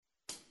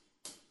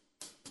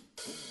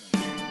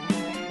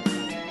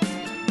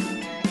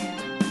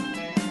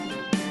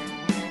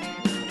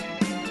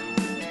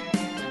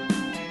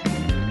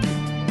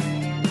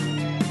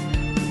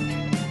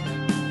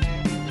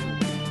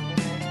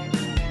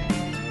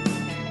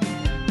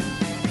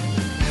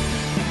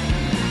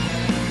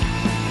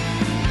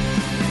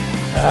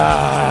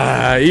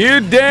You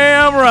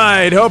damn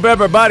right. Hope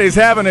everybody's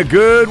having a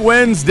good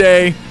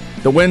Wednesday.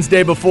 The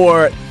Wednesday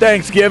before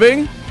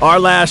Thanksgiving, our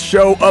last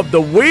show of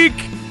the week.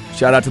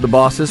 Shout out to the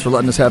bosses for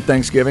letting us have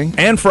Thanksgiving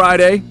and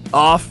Friday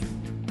off.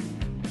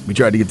 We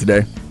tried to get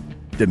today.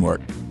 Didn't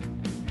work.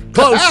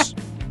 Close.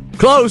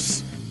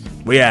 Close.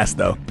 We asked,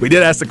 though. We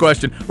did ask the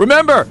question.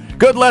 Remember,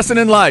 good lesson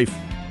in life.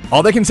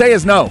 All they can say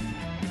is no.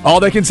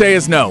 All they can say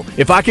is no.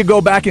 If I could go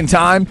back in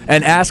time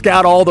and ask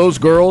out all those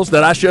girls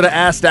that I should have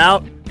asked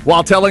out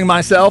while telling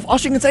myself, all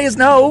she can say is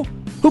no.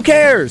 Who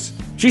cares?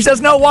 She says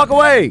no, walk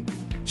away.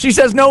 She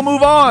says no,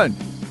 move on.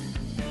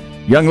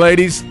 Young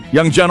ladies,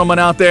 young gentlemen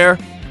out there,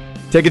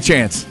 take a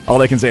chance. All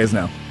they can say is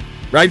no.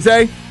 Right,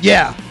 Zay?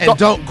 Yeah, and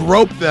don't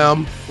grope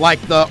them like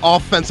the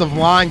offensive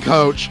line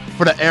coach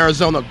for the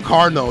Arizona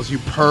Cardinals, you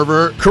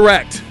pervert.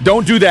 Correct.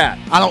 Don't do that.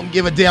 I don't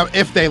give a damn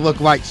if they look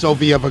like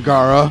Sofia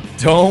Vergara.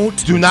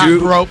 Do not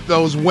grope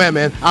those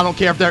women. I don't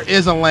care if there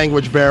is a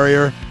language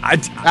barrier.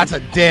 That's a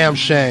damn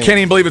shame. Can't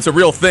even believe it's a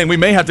real thing. We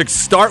may have to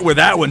start with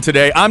that one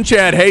today. I'm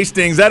Chad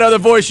Hastings. That other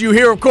voice you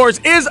hear, of course,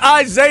 is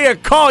Isaiah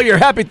Collier.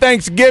 Happy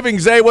Thanksgiving,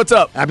 Zay. What's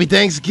up? Happy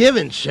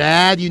Thanksgiving,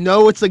 Chad. You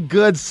know it's a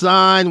good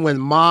sign when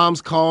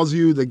Moms calls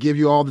you to give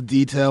you all the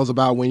details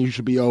about when you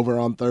should be over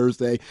on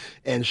Thursday,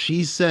 and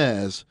she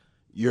says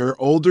your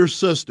older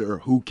sister,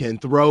 who can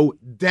throw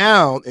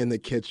down in the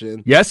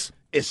kitchen, yes,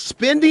 is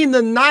spending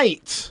the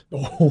night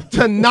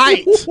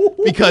tonight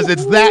because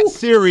it's that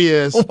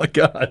serious. Oh, my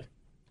God.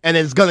 And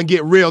it's going to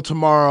get real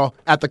tomorrow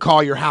at the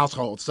Collier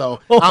household.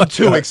 So I'm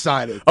too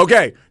excited.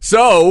 Okay,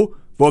 so,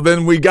 well,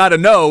 then we got to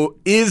know,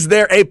 is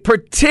there a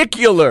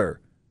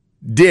particular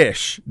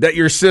dish that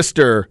your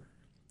sister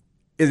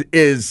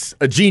is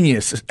a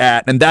genius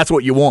at, and that's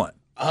what you want?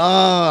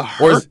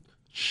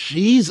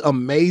 She's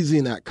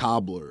amazing at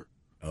cobbler.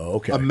 Oh,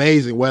 okay.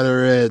 Amazing,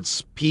 whether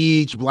it's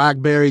peach,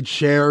 blackberry,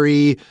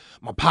 cherry.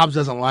 My pops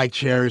doesn't like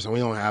cherry, so we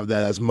don't have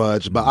that as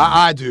much. But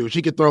I do.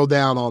 She could throw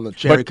down on the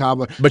cherry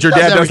cobbler. But your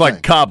dad does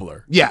like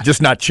cobbler. Yeah.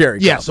 Just not cherry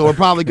cobbler. Yeah, so we're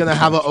probably going to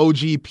have an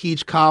OG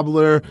peach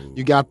cobbler.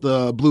 You got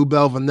the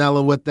Bluebell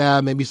vanilla with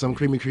that. Maybe some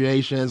Creamy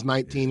Creations,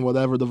 19,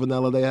 whatever the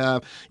vanilla they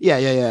have.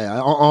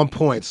 Yeah. On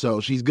point. So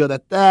she's good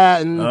at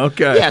that. And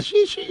okay. Yeah,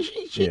 she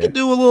can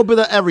do a little bit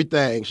of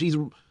everything. She's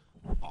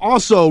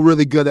also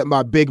really good at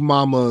my Big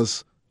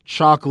Mama's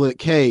chocolate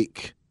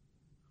cake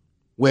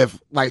with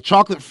like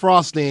chocolate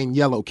frosting,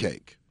 yellow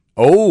cake.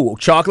 Oh,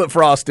 chocolate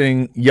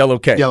frosting, yellow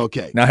cake. Yellow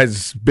cake. Now,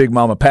 has Big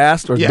Mama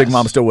passed, or is Big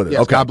Mama still with it?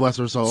 Yes, okay. God bless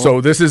her soul.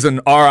 So this is an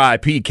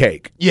RIP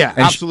cake. Yeah, and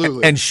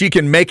absolutely. And she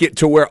can make it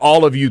to where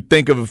all of you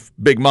think of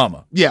Big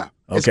Mama. Yeah.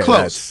 It's okay,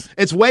 close.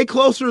 It's way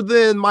closer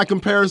than my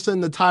comparison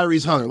to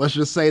Tyrese Hunter. Let's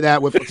just say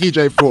that with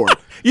TJ Ford.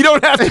 You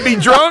don't have to be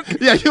drunk?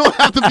 Yeah, you don't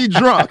have to be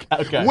drunk.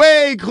 Okay.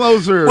 Way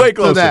closer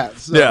to that.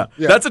 So, yeah,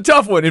 that's a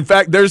tough one. In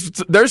fact,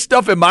 there's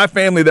stuff in my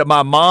family that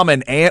my mom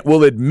and aunt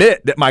will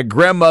admit that my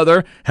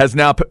grandmother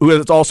who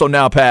has also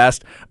now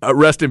passed,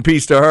 rest in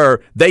peace to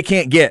her, they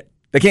can't get.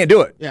 They can't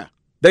do it. Yeah.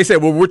 They say,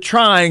 well, we're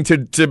trying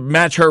to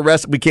match her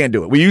recipe. We can't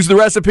do it. We used the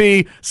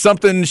recipe,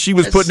 something she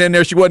was putting in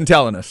there. She wasn't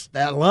telling us.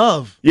 That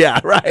love. Yeah,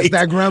 right. It's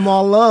that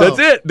grandma love. That's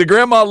it. The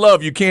grandma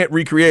love. You can't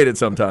recreate it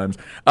sometimes.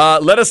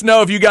 Let us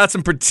know if you got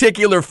some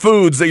particular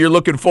foods that you're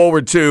looking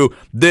forward to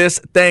this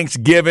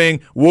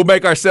Thanksgiving. We'll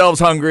make ourselves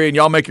hungry, and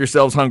y'all make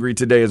yourselves hungry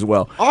today as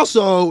well.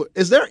 Also,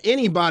 is there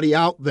anybody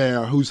out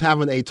there who's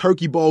having a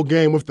turkey bowl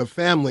game with the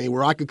family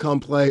where I could come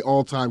play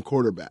all-time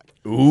quarterback?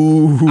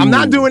 Ooh. I'm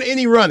not doing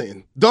any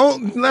running.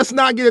 Let's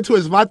not get into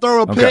it. If I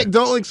throw a pick,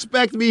 don't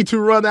expect me to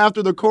run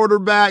after the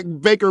quarterback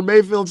Baker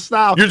Mayfield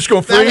style. You're just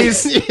gonna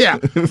freeze? Yeah,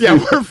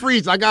 we're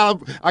freeze. I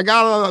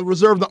gotta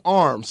reserve the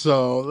arm.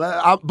 So,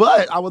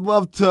 but I would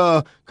love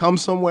to come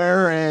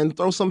somewhere and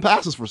throw some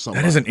passes for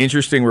someone. That is an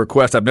interesting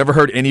request. I've never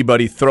heard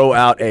anybody throw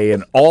out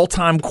an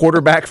all-time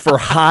quarterback for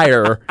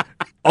hire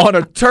on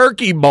a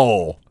turkey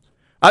bowl.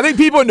 I think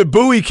people in the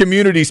Bowie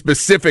community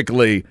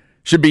specifically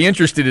should be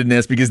interested in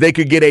this because they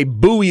could get a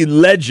Bowie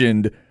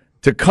legend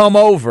to come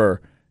over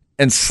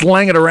and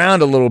slang it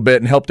around a little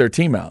bit and help their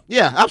team out.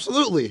 Yeah,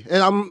 absolutely.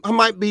 And I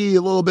might be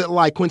a little bit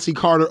like Quincy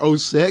Carter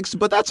 06,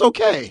 but that's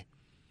okay.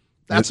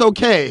 That's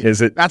okay.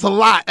 Is it? That's a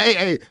lot.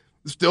 Hey,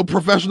 still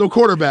professional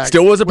quarterback.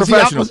 Still was a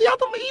professional. Was he out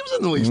the league? He was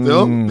in the league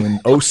still.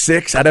 In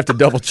 06? I'd have to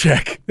double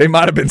check. They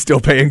might have been still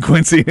paying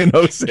Quincy in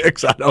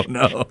 06. I don't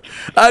know.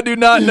 I do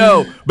not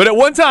know. But at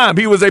one time,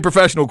 he was a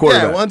professional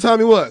quarterback. Yeah, one time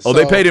he was. Oh, so.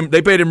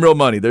 They paid him real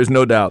money. There's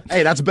no doubt.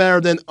 Hey, that's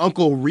better than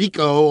Uncle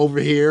Rico over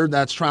here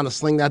that's trying to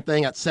sling that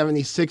thing at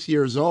 76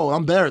 years old.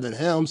 I'm better than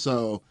him.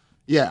 So,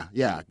 yeah.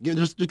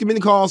 Just give me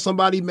the call.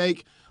 Somebody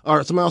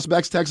someone else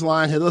Beck's text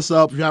line, hit us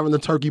up if you're having the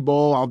turkey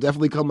bowl. I'll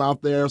definitely come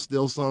out there,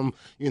 steal some,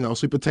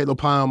 sweet potato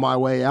pie on my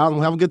way out, and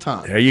we'll have a good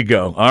time. There you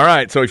go. All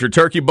right, so if your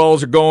turkey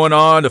bowls are going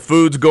on, the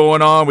food's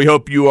going on, we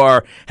hope you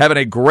are having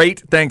a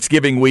great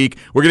Thanksgiving week.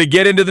 We're going to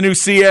get into the new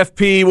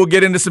CFP. We'll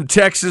get into some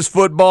Texas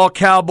football,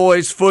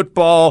 Cowboys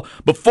football.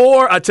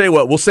 Before, I tell you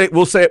what, we'll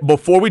say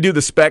before we do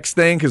the specs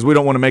thing, because we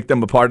don't want to make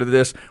them a part of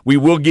this, we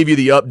will give you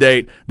the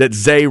update that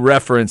Zay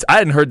referenced. I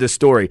hadn't heard this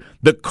story.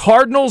 The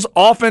Cardinals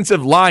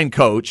offensive line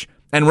coach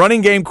and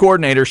running game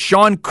coordinator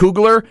Sean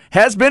Kugler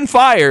has been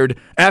fired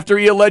after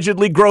he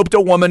allegedly groped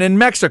a woman in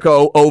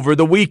Mexico over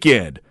the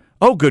weekend.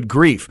 Oh, good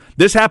grief.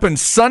 This happened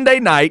Sunday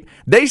night.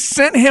 They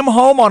sent him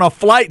home on a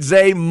flight,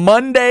 Zay,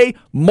 Monday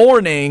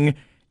morning,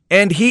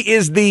 and he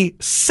is the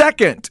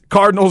second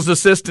Cardinals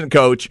assistant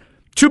coach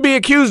to be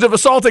accused of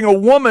assaulting a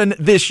woman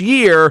this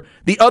year.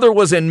 The other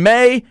was in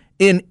May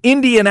in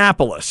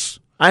Indianapolis.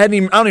 I don't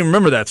even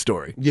remember that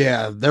story.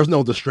 Yeah, there's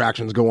no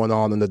distractions going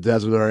on in the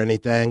desert or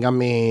anything. I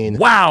mean,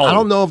 wow. I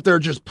don't know if they're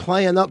just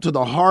playing up to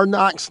the Hard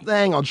Knocks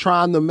thing or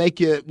trying to make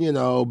it,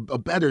 a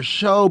better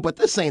show, but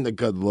this ain't a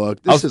good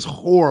look. This is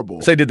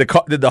horrible. Say, did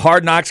the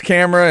Hard Knocks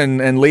camera and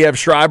Liev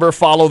Schreiber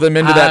follow them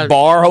into that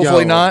bar?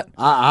 Hopefully not.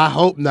 I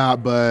hope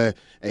not, but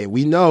hey,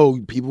 we know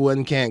people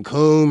in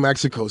Cancun,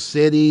 Mexico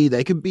City,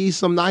 they could be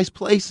some nice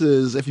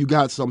places if you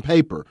got some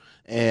paper.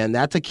 And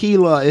that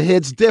tequila, it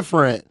hits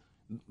different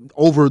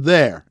over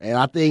there. And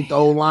I think the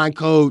O-line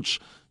coach,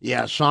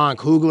 Sean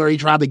Kugler, he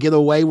tried to get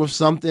away with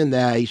something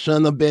that he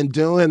shouldn't have been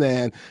doing,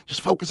 and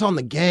just focus on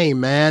the game,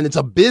 man. It's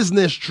a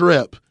business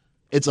trip.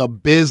 And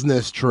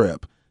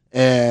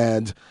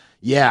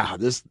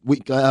this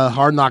week,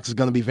 Hard Knocks is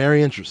going to be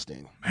very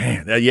interesting.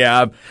 Man,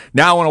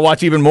 now I want to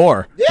watch even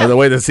more of the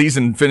way the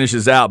season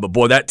finishes out. But,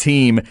 boy, that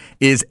team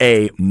is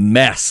a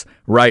mess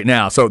right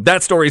now. So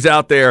that story's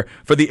out there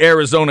for the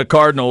Arizona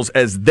Cardinals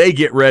as they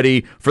get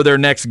ready for their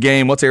next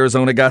game. What's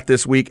Arizona got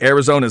this week?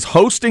 Arizona's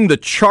hosting the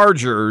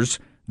Chargers.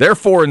 They're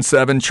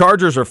 4-7.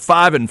 Chargers are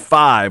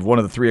 5-5, one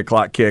of the 3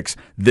 o'clock kicks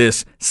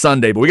this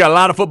Sunday. But we got a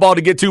lot of football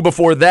to get to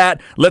before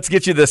that. Let's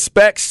get you the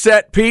Specs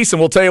set piece, and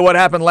we'll tell you what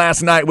happened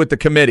last night with the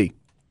committee.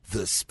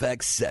 The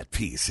Specs Set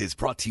Piece is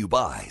brought to you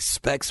by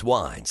Specs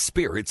Wine,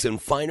 Spirits,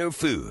 and Finer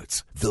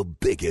Foods. The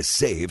biggest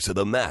saves of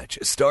the match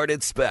start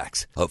at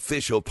Specs,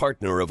 official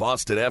partner of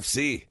Austin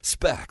FC.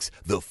 Specs,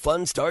 the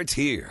fun starts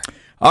here.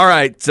 All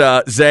right,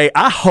 Zay,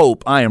 I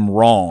hope I am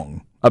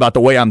wrong about the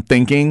way I'm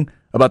thinking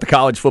about the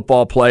college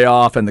football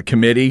playoff and the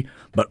committee,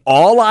 but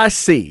all I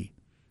see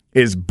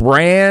is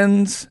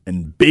brands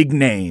and big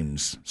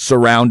names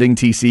surrounding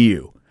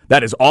TCU.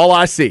 That is all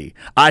I see.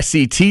 I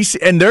see TCU,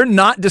 and they're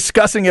not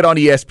discussing it on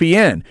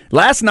ESPN.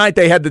 Last night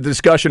they had the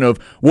discussion of,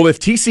 well, if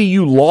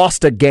TCU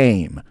lost a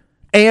game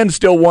and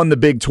still won the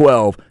Big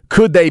 12,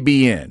 could they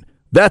be in?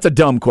 That's a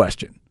dumb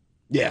question.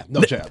 Yeah,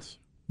 no chance.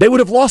 They would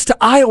have lost to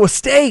Iowa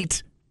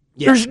State.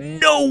 Yeah. There's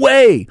no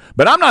way.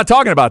 But I'm not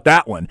talking about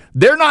that one.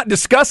 They're not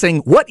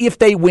discussing what if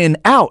they win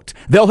out.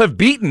 They'll have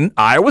beaten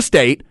Iowa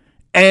State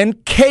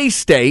and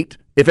K-State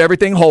if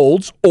everything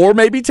holds, or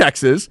maybe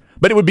Texas.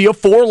 But it would be a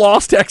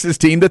 4-loss Texas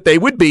team that they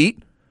would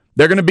beat.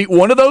 They're going to beat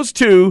one of those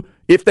two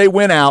if they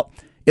win out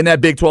in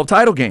that Big 12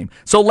 title game.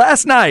 So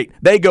last night,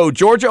 they go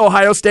Georgia,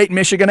 Ohio State,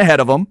 Michigan ahead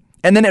of them.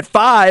 And then at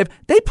 5,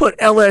 they put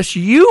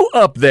LSU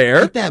up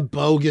there. Ain't that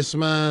bogus,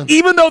 man?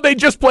 Even though they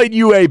just played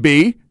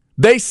UAB,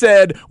 they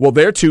said, well,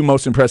 their 2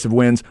 most impressive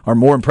wins are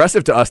more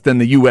impressive to us than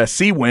the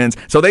USC wins.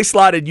 So they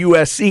slotted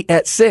USC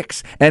at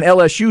 6 and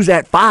LSU's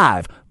at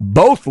 5,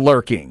 both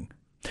lurking.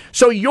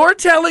 So you're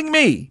telling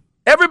me,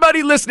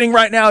 everybody listening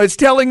right now is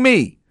telling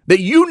me that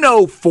you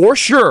know for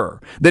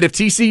sure that if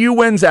TCU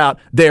wins out,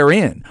 they're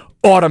in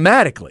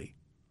automatically.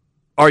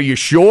 Are you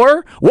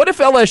sure? What if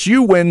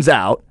LSU wins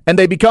out and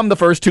they become the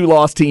first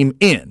 2-loss team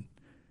in?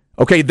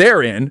 Okay,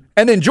 they're in,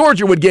 and then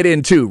Georgia would get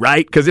in too,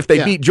 right? Because if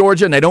they beat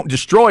Georgia and they don't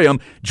destroy them,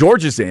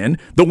 Georgia's in.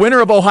 The winner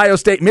of Ohio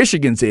State,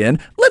 Michigan's in.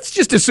 Let's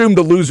just assume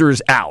the loser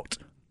is out.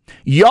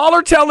 Y'all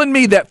are telling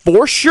me that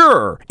for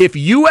sure, if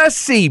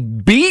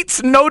USC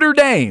beats Notre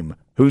Dame,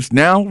 who's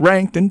now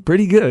ranked and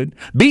pretty good,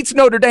 beats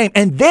Notre Dame,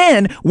 and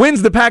then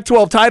wins the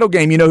Pac-12 title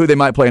game, you know who they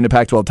might play in the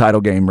Pac-12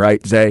 title game,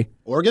 right, Zay?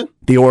 Oregon?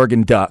 The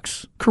Oregon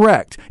Ducks.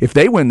 Correct. If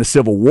they win the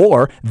Civil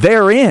War,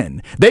 they're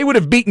in. They would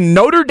have beaten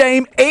Notre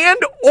Dame and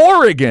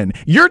Oregon.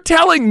 You're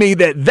telling me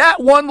that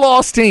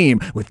 1-loss team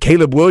with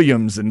Caleb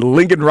Williams and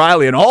Lincoln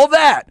Riley and all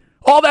that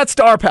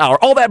star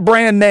power, all that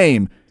brand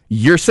name,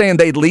 you're saying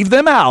they'd leave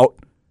them out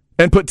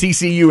and put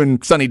TCU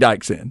and Sonny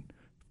Dykes in?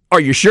 Are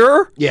you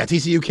sure? Yeah,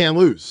 TCU can't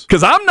lose.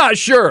 Because I'm not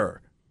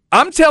sure.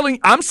 I'm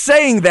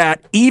saying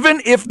that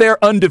even if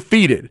they're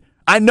undefeated.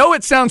 I know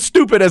it sounds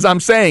stupid as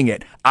I'm saying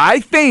it. I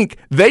think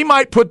they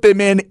might put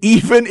them in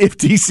even if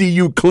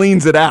TCU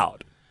cleans it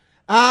out.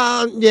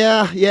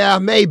 Yeah,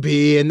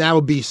 maybe, and that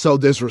would be so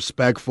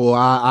disrespectful.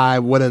 I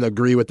wouldn't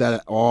agree with that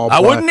at all. I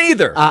wouldn't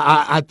either.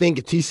 I think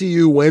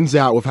TCU wins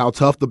out with how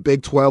tough the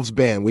Big 12's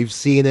been. We've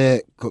seen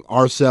it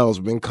ourselves.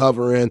 We've been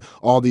covering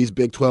all these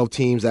Big 12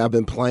 teams that have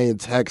been playing in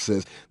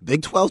Texas.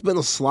 Big 12's been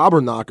a slobber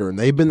knocker, and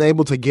they've been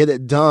able to get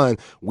it done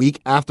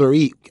week after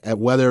week,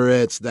 whether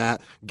it's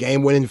that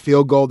game-winning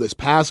field goal this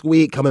past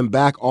week, coming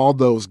back all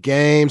those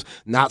games,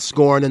 not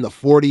scoring in the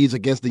 40s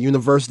against the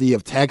University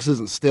of Texas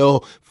and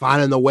still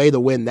finding a way to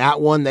win that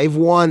one. They've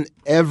won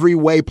every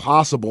way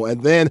possible,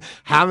 and then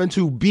having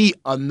to beat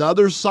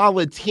another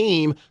solid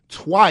team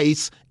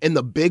twice in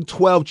the Big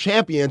 12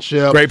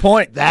 championship. Great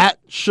point. That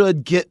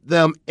should get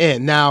them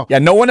in. Now,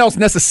 no one else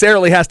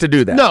necessarily has to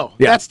do that. No,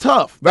 that's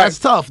tough. That's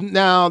tough.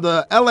 Now,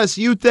 the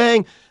LSU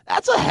thing,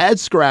 That's a head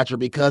scratcher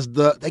because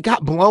they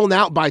got blown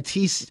out by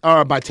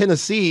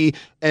Tennessee,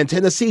 and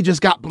Tennessee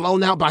just got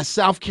blown out by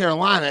South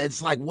Carolina.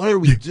 It's like, what are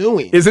we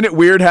doing? Isn't it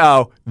weird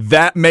how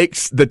that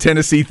makes the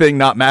Tennessee thing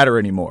not matter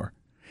anymore?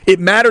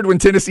 It mattered when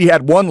Tennessee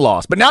had one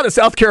loss, but now that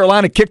South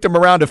Carolina kicked them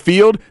around a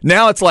field,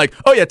 now it's like,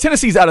 oh yeah,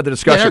 Tennessee's out of the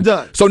discussion. Yeah,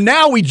 they're done. So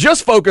now we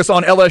just focus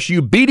on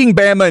LSU beating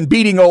Bama and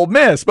beating Ole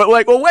Miss. But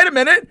like, well, wait a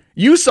minute.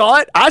 You saw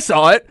it. I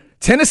saw it.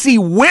 Tennessee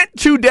went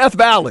to Death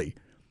Valley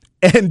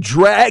and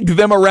dragged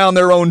them around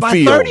their own by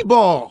field. 30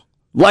 ball.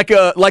 Like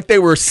they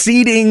were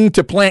seeding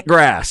to plant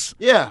grass.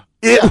 Yeah.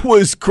 It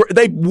was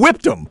they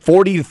whipped them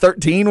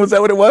 40-13. Was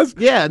that what it was?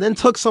 Yeah, and then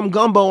took some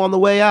gumbo on the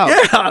way out.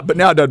 Yeah, but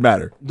now it doesn't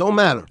matter. Don't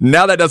matter.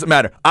 Now that doesn't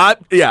matter.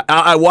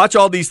 I watch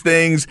all these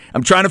things.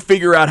 I'm trying to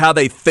figure out how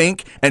they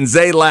think. And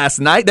Zay last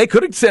night, they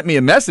could have sent me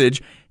a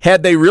message.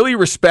 Had they really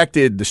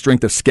respected the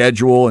strength of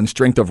schedule and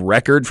strength of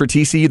record for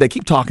TCU, they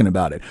keep talking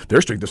about it.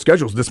 Their strength of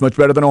schedule is this much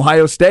better than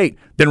Ohio State.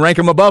 Then rank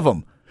them above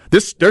them.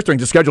 Their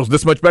strength of schedule is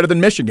this much better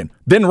than Michigan.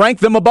 Then rank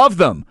them above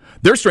them.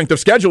 Their strength of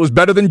schedule is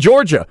better than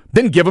Georgia.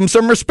 Then give them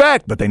some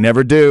respect. But they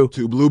never do.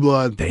 Two blue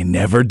blood. They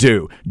never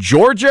do.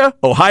 Georgia,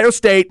 Ohio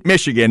State,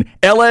 Michigan,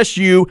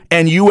 LSU,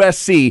 and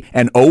USC.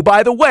 And oh,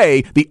 by the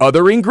way, the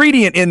other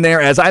ingredient in there,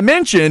 as I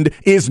mentioned,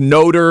 is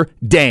Notre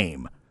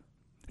Dame.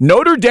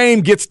 Notre Dame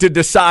gets to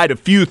decide a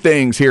few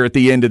things here at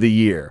the end of the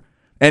year.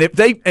 And if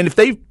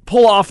they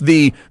pull off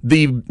the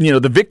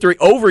victory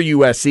over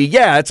USC,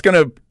 yeah, it's going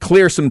to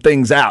clear some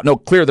things out. No,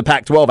 clear the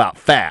Pac-12 out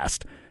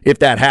fast if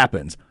that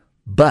happens.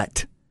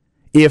 But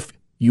if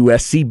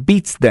USC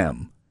beats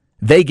them,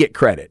 they get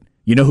credit.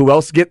 You know who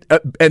else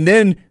and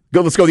then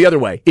let's go the other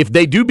way. If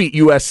they do beat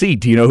USC,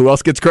 do you know who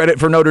else gets credit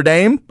for Notre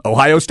Dame?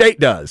 Ohio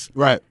State does.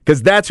 Right.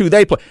 Because that's who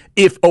they play.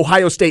 If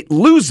Ohio State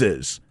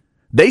loses,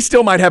 they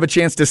still might have a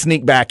chance to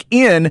sneak back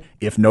in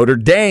if Notre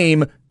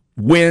Dame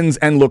wins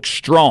and looks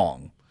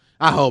strong.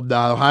 I hope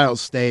not. Ohio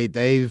State,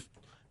 they've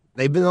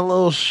been a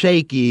little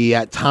shaky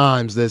at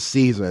times this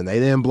season. They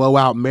didn't blow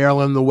out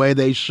Maryland the way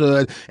they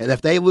should. And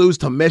if they lose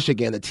to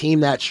Michigan, a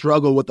team that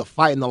struggled with the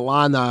fight in the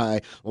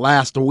Illini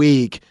last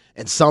week,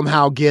 and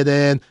somehow get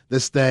in,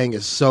 this thing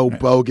is so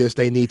bogus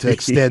they need to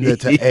extend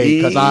it to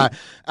 8 because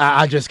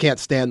I just can't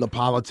stand the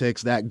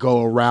politics that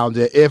go around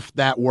it if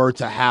that were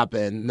to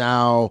happen.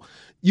 Now,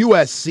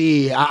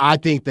 USC, I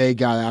think they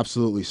got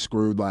absolutely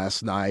screwed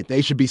last night.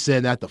 They should be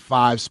sitting at the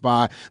 5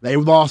 spot. They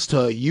lost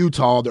to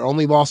Utah, their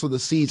only loss of the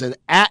season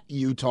at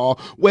Utah,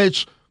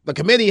 which the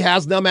committee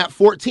has them at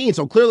 14.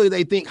 So clearly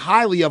they think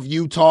highly of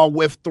Utah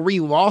with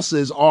 3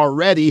 losses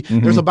already.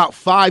 Mm-hmm. There's about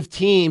 5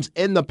 teams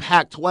in the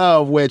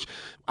Pac-12, which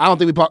I don't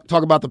think we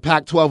talk about the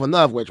Pac-12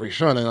 enough, which we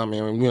shouldn't. I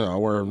mean,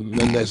 we're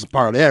in this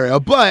part of the area.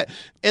 But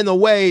in a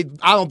way,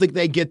 I don't think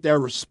they get their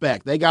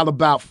respect. They got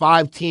about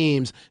 5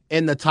 teams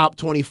in the top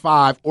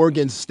 25.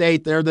 Oregon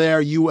State, they're there.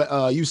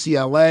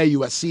 UCLA,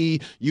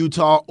 USC,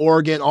 Utah,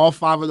 Oregon. All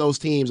 5 of those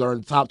teams are in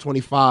the top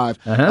 25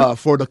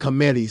 for the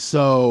committee.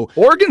 So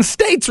Oregon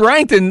State's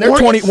ranked and they're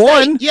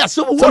 21. Yeah,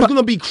 Civil War's going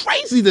to be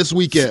crazy this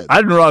weekend.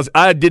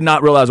 I did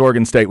not realize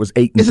Oregon State was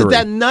 8-3. Isn't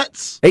that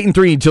nuts?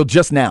 8-3 until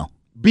just now.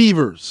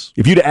 Beavers.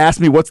 If you'd have asked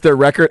me what's their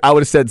record, I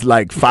would have said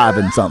like 5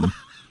 and something.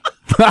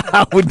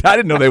 I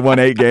didn't know they won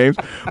 8 games.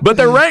 But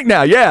they're ranked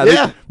now,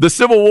 yeah. The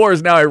Civil War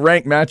is now a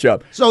ranked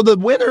matchup. So the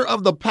winner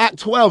of the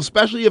Pac-12,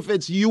 especially if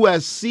it's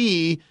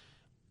USC,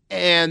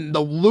 and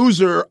the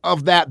loser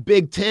of that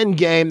Big Ten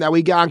game that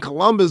we got in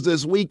Columbus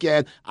this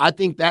weekend, I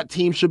think that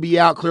team should be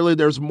out. Clearly,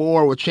 there's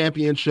more with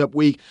championship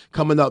week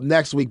coming up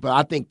next week, but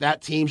I think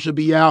that team should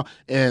be out.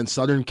 And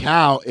Southern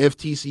Cal, if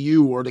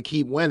TCU were to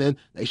keep winning,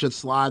 they should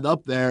slide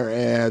up there.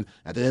 And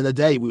at the end of the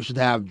day, we should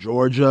have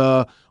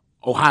Georgia,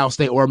 Ohio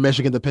State, or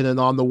Michigan, depending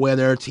on the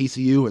winner,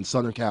 TCU, and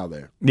Southern Cal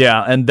there.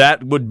 Yeah, and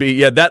that would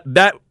be,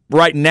 that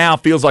right now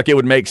feels like it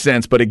would make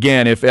sense, but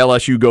again, if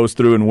LSU goes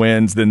through and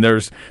wins, then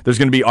there's going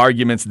to be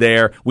arguments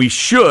there. We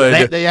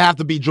should. They have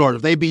to beat Georgia.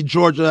 If they beat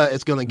Georgia,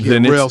 it's going to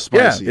get real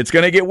spicy. Yeah, it's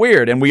going to get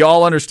weird, and we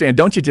all understand.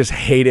 Don't you just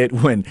hate it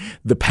when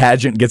the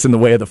pageant gets in the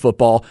way of the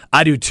football?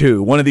 I do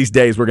too. One of these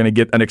days, we're going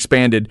to get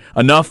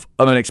enough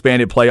of an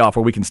expanded playoff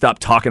where we can stop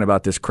talking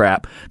about this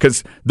crap,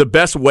 because the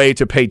best way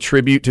to pay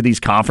tribute to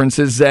these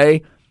conferences,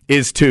 Zay,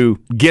 is to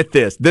get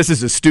this. This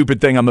is a stupid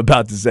thing I'm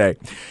about to say.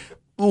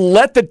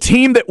 Let the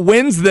team that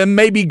wins them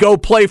maybe go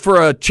play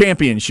for a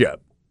championship.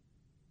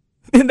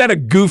 Isn't that a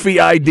goofy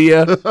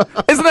idea?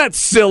 Isn't that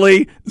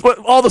silly?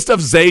 All the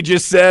stuff Zay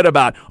just said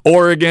about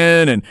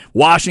Oregon and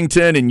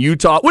Washington and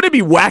Utah. Wouldn't it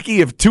be wacky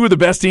if 2 of the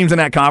best teams in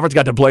that conference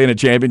got to play in a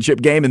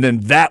championship game and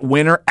then that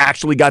winner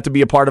actually got to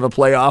be a part of a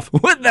playoff?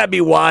 Wouldn't that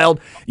be wild?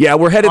 Yeah,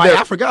 we're headed there.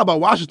 I forgot about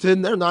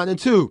Washington. They're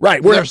 9-2.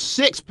 Right. There's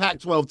 6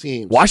 Pac-12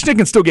 teams. Washington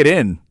can still get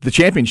in the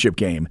championship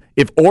game.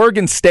 If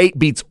Oregon State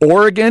beats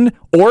Oregon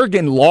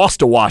lost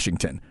to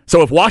Washington.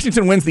 So if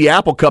Washington wins the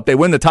Apple Cup, they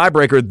win the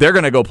tiebreaker, they're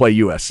going to go play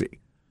USC.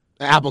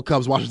 Apple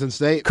Cubs, Washington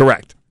State?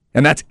 Correct.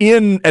 And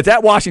it's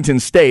at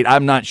Washington State.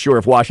 I'm not sure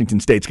if Washington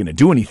State's going to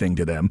do anything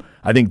to them.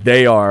 I think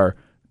they are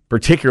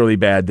particularly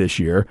bad this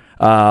year.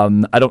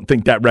 I don't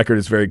think that record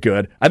is very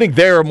good. I think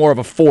they're more of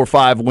a 4 or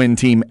 5 win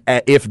team,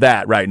 if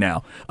that, right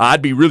now.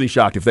 I'd be really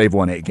shocked if they've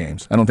won 8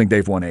 games. I don't think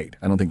they've won 8.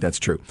 I don't think that's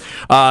true.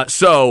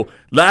 So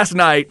last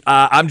night,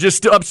 I'm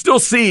still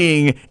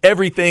seeing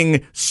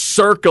everything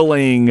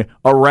circling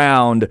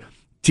around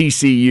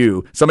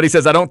TCU. Somebody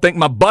says, I don't think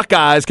my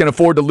Buckeyes can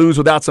afford to lose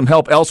without some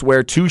help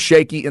elsewhere. Too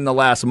shaky in the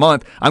last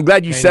month. I'm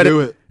glad you said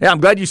it. Yeah, I'm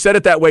glad you said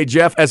it that way,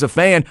 Jeff, as a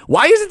fan.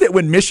 Why is it that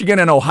when Michigan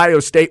and Ohio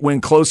State win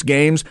close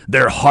games,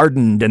 they're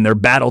hardened and they're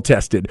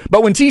battle-tested?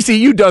 But when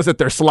TCU does it,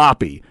 they're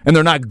sloppy and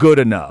they're not good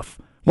enough.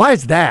 Why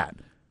is that?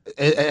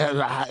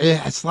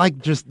 It's like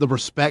just the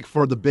respect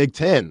for the Big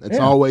Ten. It's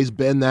always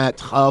been that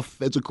tough,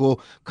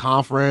 physical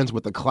conference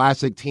with the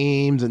classic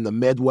teams in the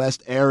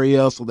Midwest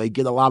area, so they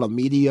get a lot of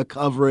media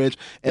coverage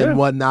and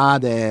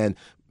whatnot, and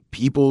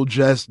people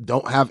just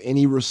don't have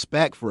any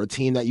respect for a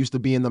team that used to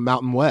be in the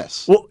Mountain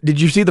West. Well,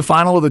 did you see the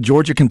final of the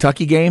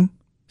Georgia-Kentucky game?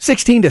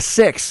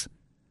 16-6.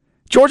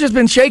 Georgia's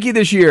been shaky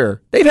this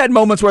year. They've had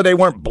moments where they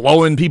weren't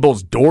blowing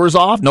people's doors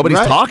off. Nobody's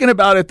talking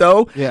about it,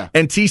 though. Yeah.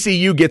 And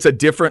TCU gets a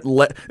different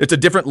it's a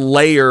different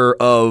layer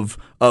of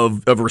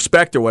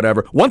respect or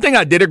whatever. One thing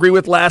I did agree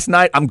with last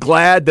night, I'm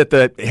glad that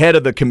the head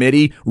of the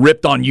committee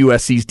ripped on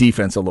USC's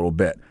defense a little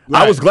bit.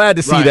 Right. I was glad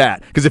to see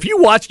that. Because if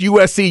you watched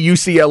USC,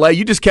 UCLA,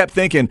 you just kept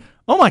thinking,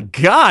 oh, my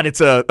God,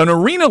 it's an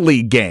Arena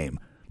League game.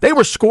 They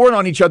were scoring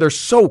on each other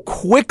so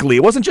quickly.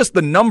 It wasn't just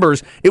the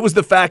numbers. It was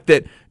the fact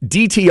that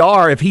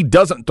DTR, if he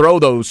doesn't throw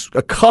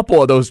a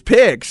couple of those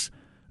picks,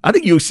 I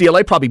think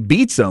UCLA probably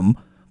beats them,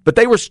 but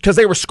because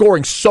they were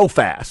scoring so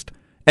fast.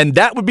 And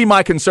that would be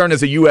my concern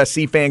as a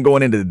USC fan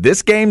going into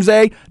this game,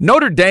 Zay.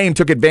 Notre Dame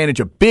took advantage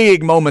of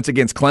big moments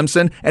against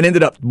Clemson and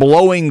ended up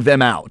blowing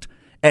them out.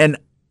 And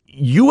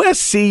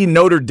USC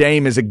Notre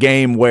Dame is a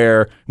game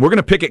where we're going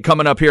to pick it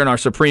coming up here in our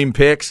Supreme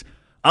Picks.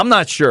 I'm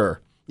not sure.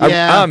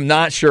 Yeah, I'm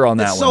not sure on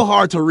that one. It's so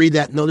hard to read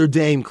that Notre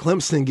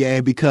Dame-Clemson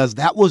game because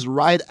that was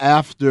right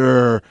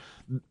after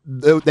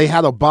they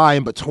had a bye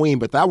in between,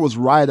 but that was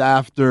right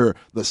after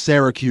the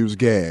Syracuse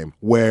game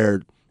where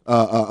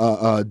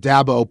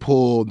Dabo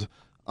pulled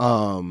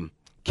pulled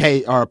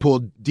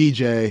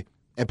DJ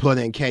and put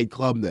in Cade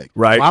Klubnik.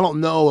 Right. So I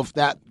don't know if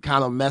that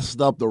kind of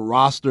messed up the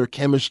roster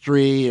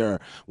chemistry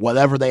or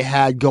whatever they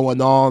had going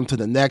on to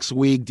the next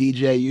week.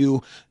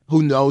 DJU,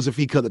 who knows if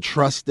he could have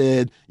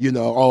trusted,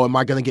 am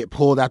I going to get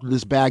pulled after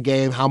this bad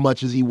game? How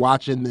much is he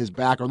watching his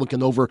back or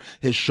looking over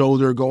his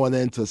shoulder going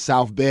into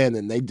South Bend?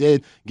 And they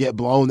did get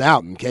blown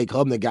out, and Cade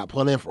Klubnik got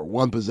put in for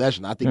one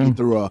possession. I think he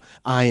threw a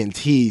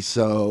INT.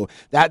 So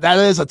that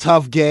is a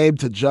tough game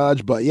to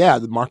judge. But, yeah,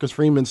 the Marcus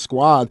Freeman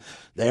squad,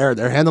 they're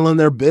handling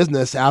their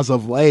business as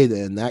of late,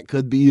 and that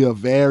could be a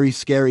very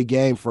scary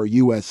game for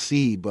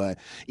USC. But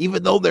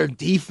even though their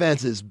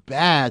defense is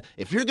bad,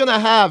 if you're going to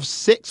have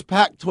 6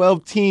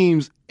 Pac-12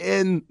 teams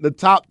in the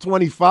top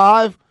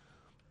 25,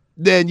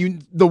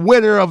 then the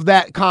winner of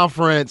that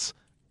conference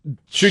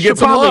should get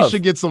some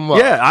love.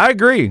 Yeah, I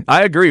agree.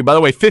 By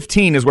the way,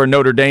 15 is where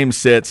Notre Dame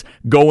sits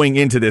going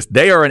into this.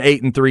 They are an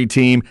 8-3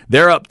 team.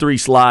 They're up 3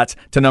 slots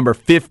to number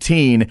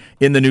 15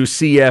 in the new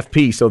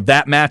CFP. So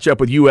that matchup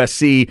with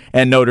USC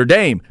and Notre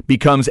Dame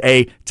becomes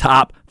a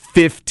top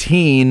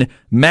 15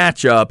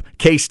 matchup.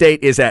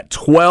 K-State is at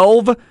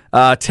 12.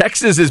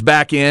 Texas is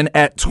back in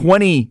at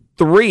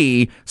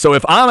 23. So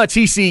if I'm a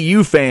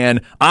TCU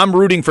fan, I'm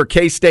rooting for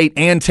K-State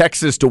and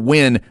Texas to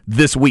win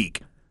this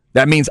week.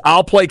 That means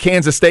I'll play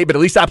Kansas State, but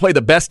at least I play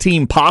the best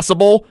team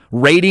possible,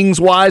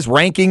 ratings-wise,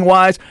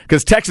 ranking-wise,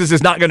 because Texas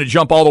is not going to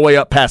jump all the way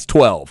up past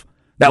 12.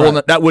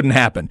 That wouldn't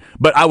happen.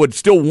 But I would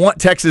still want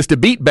Texas to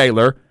beat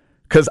Baylor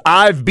because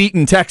I've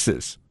beaten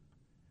Texas.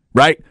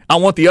 Right? I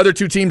want the other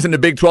 2 teams in the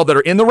Big 12 that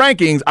are in the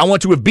rankings, I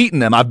want to have beaten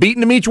them. I've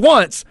beaten them each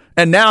once,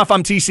 and now if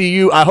I'm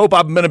TCU, I hope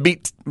I'm going to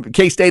beat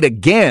K-State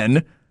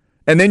again,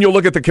 and then you'll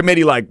look at the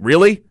committee like,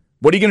 really?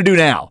 What are you going to do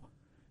now?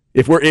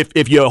 If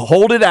you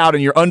hold it out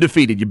and you're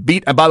undefeated, you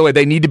beat, and by the way,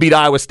 they need to beat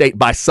Iowa State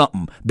by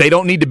something. They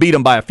don't need to beat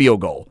them by a field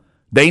goal.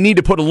 They need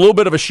to put a little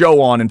bit of a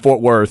show on in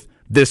Fort Worth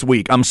this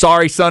week. I'm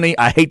sorry, Sonny.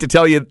 I hate to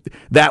tell you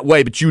that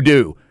way, but you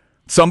do.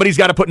 Somebody's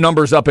got to put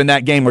numbers up in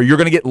that game or you're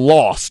going to get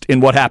lost in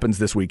what happens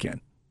this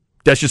weekend.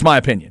 That's just my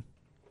opinion.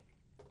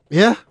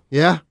 Yeah.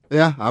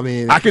 I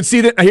mean, I could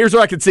see that. Here's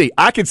what I could see.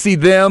 I could see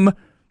them,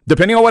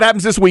 depending on what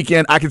happens this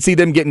weekend, I could see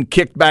them getting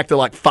kicked back to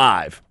like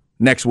 5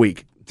 next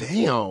week.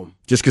 Damn.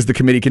 Just because the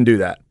committee can do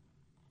that.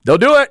 They'll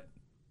do it.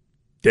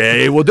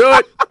 They will do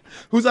it.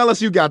 Who's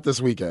LSU got this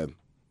weekend?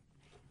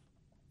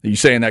 Are you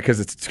saying that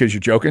because you're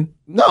joking?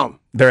 No.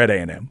 They're at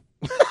A&M.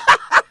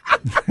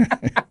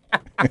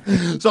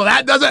 So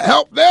that doesn't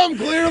help them,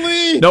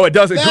 clearly. No, it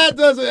doesn't. That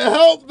doesn't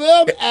help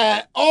them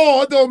at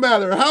all. It don't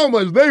matter how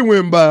much they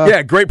win by.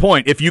 Yeah, great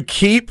point. If you're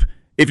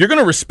going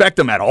to respect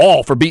them at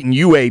all for beating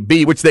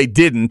UAB, which they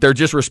didn't, they're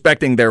just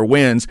respecting their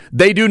wins.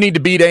 They do need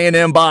to beat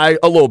A&M by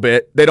a little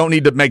bit. They don't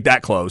need to make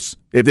that close.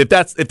 If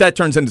that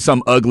turns into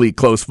some ugly,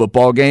 close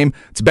football game,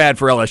 it's bad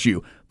for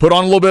LSU. Put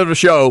on a little bit of a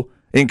show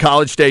in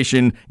College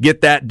Station,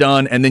 get that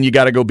done, and then you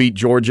got to go beat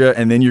Georgia,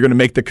 and then you're going to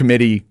make the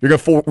committee, you're going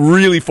to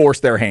really force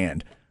their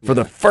hand. for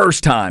the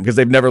first time because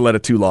they've never let a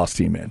 2-loss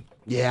team in.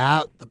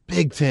 Yeah, the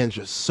Big Ten's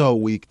just so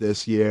weak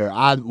this year.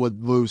 I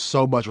would lose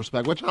so much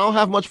respect, which I don't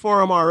have much for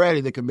them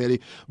already, the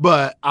committee,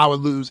 but I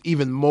would lose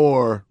even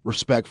more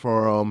respect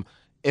for them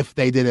if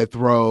they didn't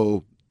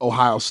throw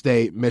Ohio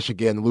State,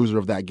 Michigan, loser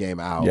of that game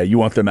out. Yeah, you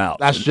want them out.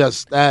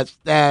 That's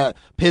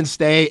Penn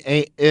State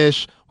ain't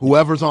ish.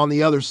 Whoever's on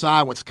the other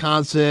side,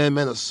 Wisconsin,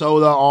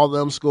 Minnesota, all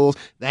them schools,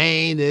 they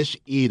ain't ish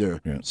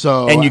either. Yeah.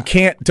 So, and you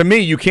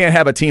can't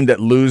have a team that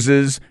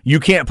loses.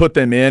 You can't put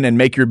them in and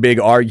make your big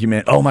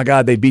argument. Oh my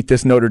God, they beat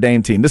this Notre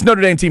Dame team. This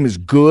Notre Dame team is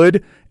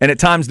good, and at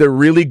times they're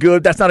really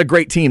good. That's not a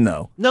great team,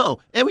 though. No,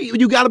 and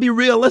you got to be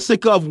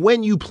realistic of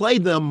when you play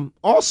them.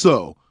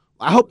 Also,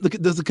 I hope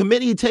does the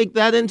committee take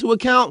that into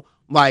account?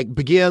 Like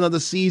beginning of the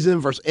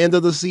season versus end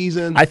of the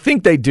season? I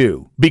think they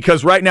do,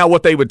 because right now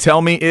what they would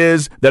tell me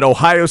is that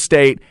Ohio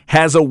State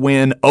has a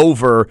win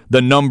over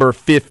the number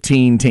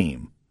 15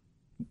 team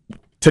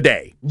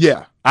today.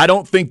 Yeah. I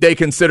don't think they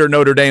consider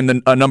Notre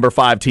Dame a number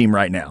 5 team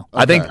right now.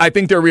 Okay. I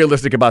think they're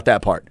realistic about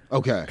that part.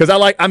 Okay. Because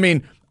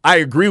I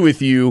agree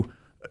with you.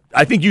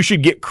 I think you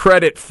should get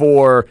credit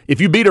for if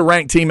you beat a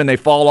ranked team and they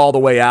fall all the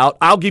way out.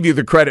 I'll give you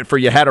the credit for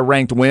you had a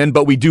ranked win,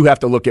 but we do have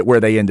to look at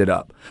where they ended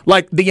up.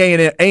 Like the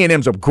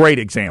A&M's a great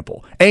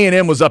example.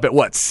 A&M was up at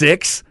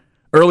 6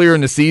 earlier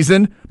in the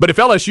season, but if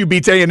LSU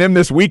beats A&M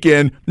this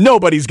weekend,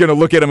 nobody's going to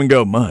look at them and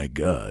go, "My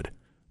God,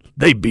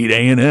 they beat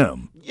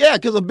A&M." Yeah,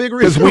 because a big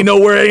reason because we know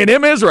where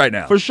A&M is right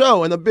now for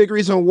sure, and the big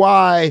reason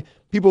why.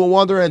 People are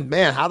wondering,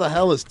 man, how the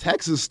hell is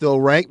Texas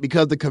still ranked?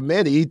 Because the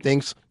committee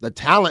thinks the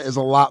talent is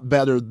a lot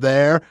better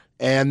there,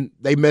 and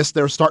they missed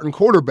their starting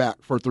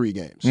quarterback for 3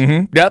 games.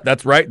 Mm-hmm. Yeah,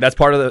 that's right. That's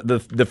part of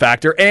the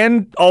factor.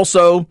 And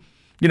also,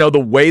 the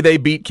way they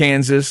beat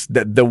Kansas,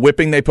 the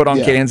whipping they put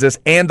on Kansas,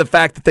 and the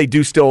fact that they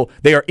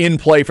are in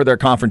play for their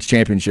conference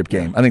championship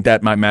game. I think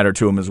that might matter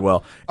to them as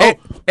well.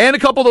 And a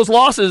couple of those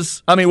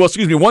losses,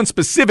 one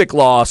specific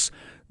loss,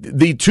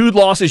 the 2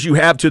 losses you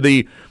have to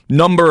the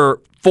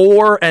number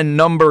 4 and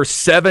number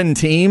 7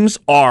 teams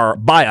are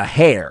by a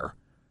hair.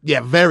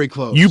 Yeah, very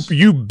close.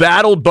 You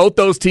battled both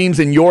those teams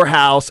in your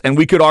house, and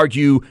we could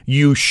argue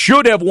you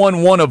should have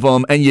won one of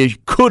them, and you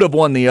could have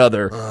won the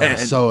other.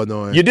 So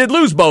annoying. You did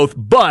lose both,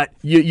 but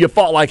you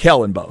fought like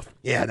hell in both.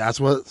 Yeah,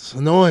 that's what's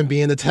annoying.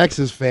 Being a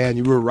Texas fan,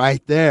 you were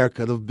right there.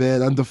 Could have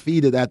been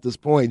undefeated at this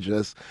point,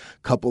 just a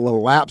couple of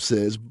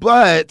lapses.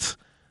 But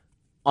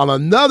on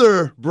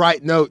another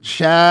bright note,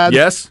 Chad,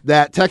 yes,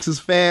 that Texas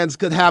fans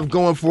could have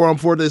going for them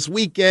for this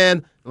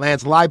weekend,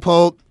 Lance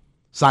Leipold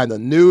signed a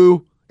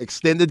new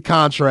extended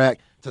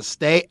contract to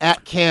stay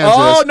at Kansas.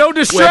 Oh, no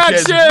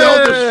distractions.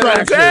 No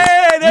distractions.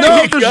 Hey,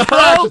 there you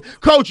go.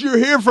 Coach, you're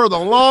here for the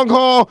long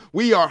haul.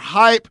 We are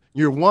hype.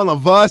 You're one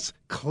of us,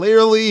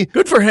 clearly.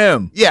 Good for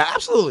him. Yeah,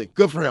 absolutely.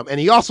 Good for him. And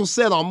he also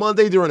said on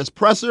Monday during his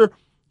presser,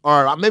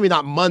 or maybe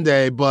not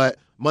Monday, but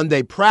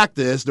Monday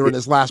practice during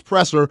his last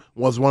presser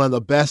was one of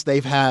the best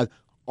they've had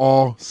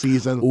all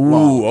season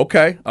long. Ooh,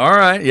 okay. All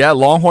right. Yeah,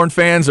 Longhorn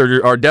fans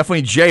are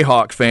definitely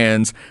Jayhawk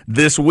fans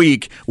this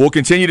week. We'll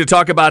continue to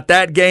talk about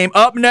that game.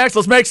 Up next,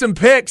 let's make some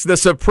picks. The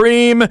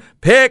Supreme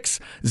Picks.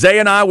 Zay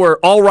and I were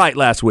all right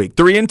last week.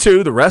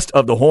 3-2. The rest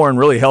of the Horn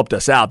really helped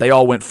us out. They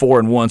all went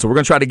 4-1. So we're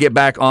going to try to get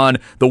back on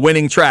the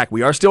winning track.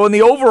 We are still in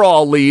the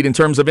overall lead in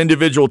terms of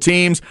individual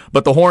teams,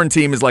 but the Horn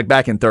team is like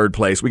back in 3rd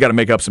place. We got to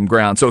make up some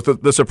ground. So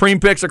the Supreme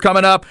Picks are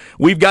coming up.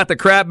 We've got the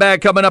crab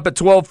bag coming up at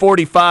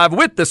 12:45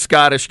 with the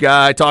Scottish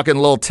guy talking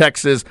a little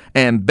Texas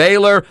and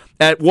Baylor.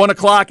 At 1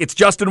 o'clock, it's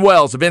Justin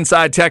Wells of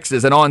Inside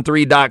Texas and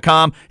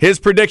On3.com. His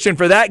prediction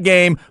for that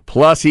game,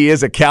 plus he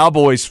is a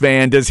Cowboys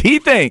fan. Does he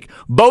think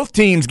both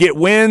teams get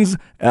wins,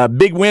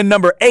 big win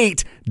number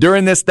 8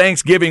 during this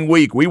Thanksgiving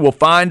week? We will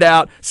find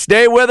out.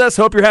 Stay with us.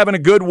 Hope you're having a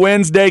good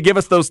Wednesday. Give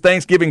us those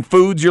Thanksgiving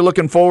foods you're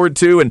looking forward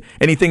to and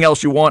anything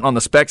else you want on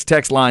the Specs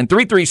text line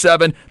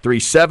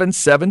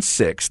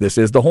 337-3776. This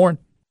is The Horn.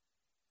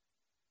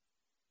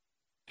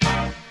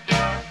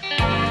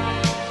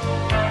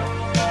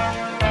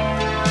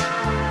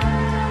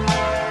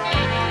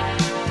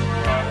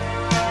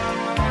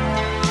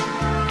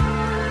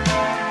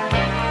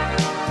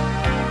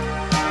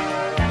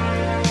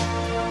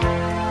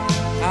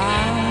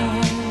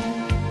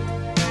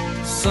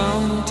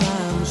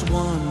 Sometimes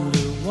wonder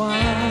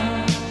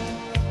why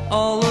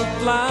all the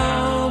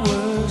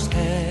flowers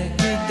had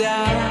to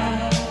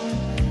die.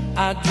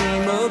 I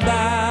dream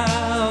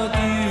about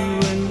you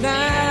and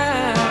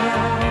I.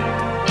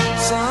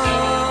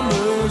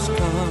 Summer's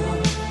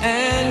come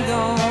and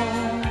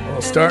gone.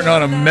 Well, starting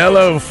on a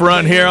mellow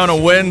front here on a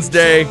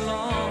Wednesday.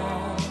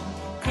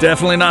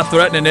 Definitely not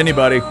threatening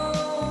anybody.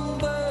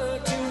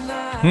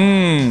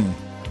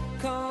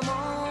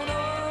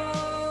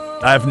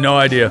 I have no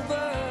idea.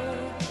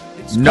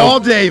 Paul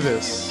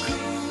Davis.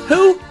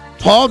 Who?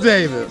 Paul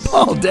Davis.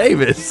 Paul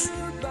Davis.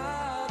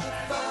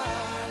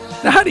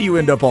 Now, how do you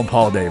end up on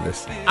Paul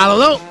Davis? I don't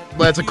know,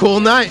 but it's a cool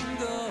night.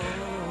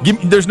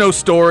 There's no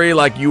story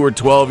like you were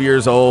 12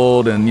 years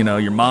old and,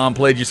 your mom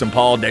played you some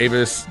Paul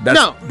Davis?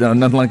 No,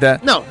 nothing like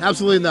that? No,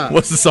 absolutely not.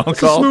 What's the song it's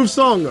called? It's a smooth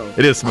song, though.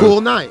 It is smooth.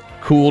 Cool night.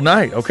 Cool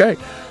night. Okay.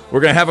 we're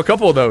going to have a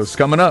couple of those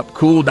coming up.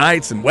 Cool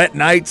nights and wet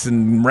nights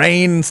and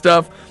rain and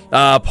stuff.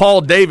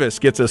 Paul Davis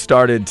gets us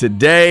started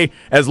today.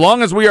 As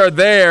long as we are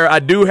there, I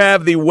do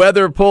have the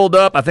weather pulled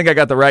up. I think I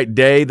got the right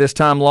day this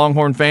time,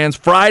 Longhorn fans.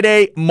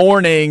 Friday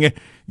morning,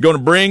 going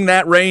to bring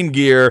that rain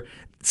gear.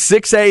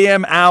 6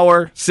 a.m.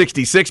 hour,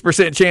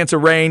 66% chance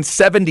of rain,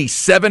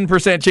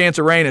 77% chance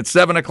of rain at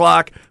 7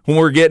 o'clock when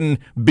we're getting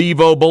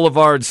Bevo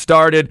Boulevard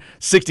started,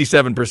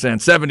 67%,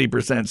 70%,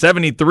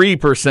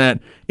 73%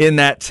 in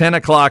that 10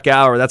 o'clock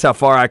hour. That's how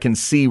far I can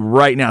see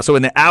right now. So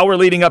in the hour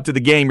leading up to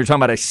the game, you're talking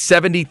about a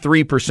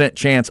 73%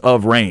 chance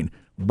of rain.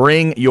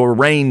 Bring your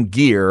rain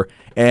gear,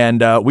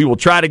 and we will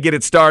try to get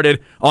it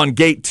started on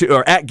Gate 2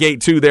 or at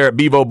Gate 2 there at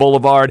Bevo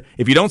Boulevard.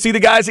 If you don't see the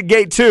guys at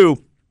Gate 2,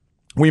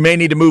 we may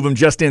need to move them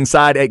just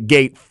inside at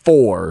Gate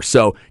 4.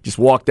 So just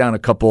walk down a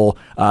couple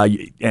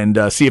and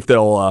see if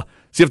they'll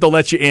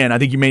let you in. I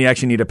think you may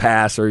actually need a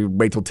pass or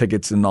wait till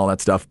tickets and all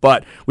that stuff.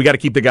 But we got to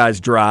keep the guys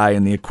dry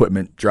and the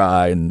equipment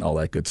dry and all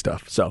that good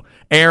stuff. So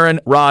Aaron,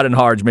 Rod, and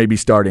Harge may be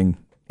starting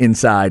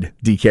inside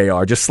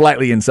DKR, just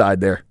slightly inside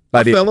there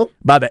by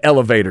the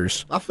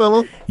elevators. I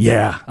feel him.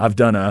 Yeah, I've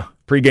done a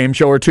pregame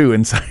show or two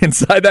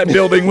inside that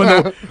building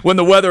when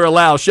the weather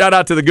allows. Shout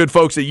out to the good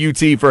folks at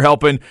UT for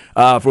helping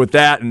with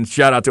that, and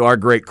shout out to our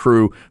great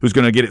crew who's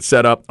going to get it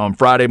set up on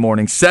Friday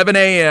morning, 7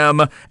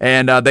 a.m.,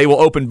 and they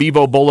will open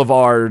Bevo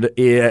Boulevard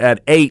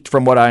at 8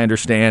 from what I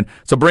understand.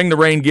 So bring the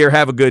rain gear,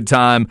 have a good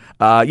time,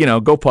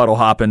 go puddle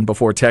hopping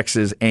before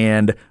Texas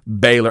and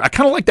Baylor. I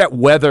kind of like that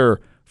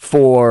weather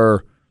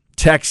for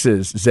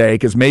Texas, Zay,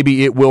 because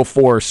maybe it will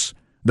force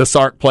the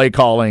Sark play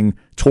calling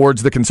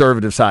towards the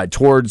conservative side,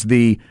 towards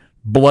the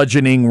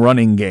bludgeoning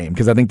running game,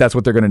 because I think that's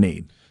what they're going to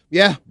need.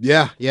 Yeah.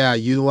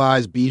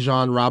 Utilize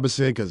Bijan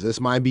Robinson because this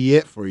might be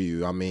it for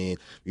you. I mean,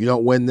 you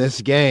don't win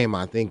this game,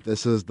 I think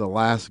this is the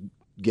last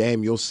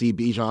game you'll see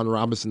Bijan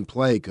Robinson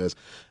play, because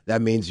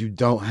that means you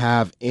don't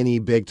have any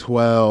Big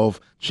 12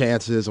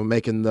 chances of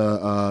making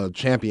the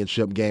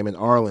championship game in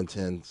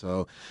Arlington.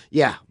 So,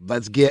 yeah,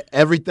 let's get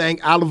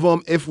everything out of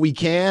them if we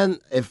can.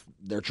 If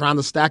they're trying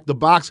to stack the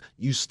box,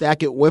 you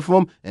stack it with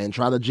them and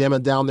try to jam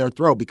it down their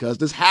throat, because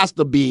this has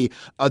to be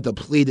a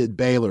depleted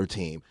Baylor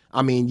team.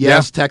 I mean,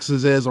 yes,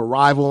 Texas is a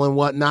rival and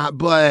whatnot,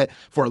 but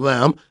for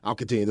them, I'll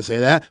continue to say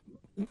that.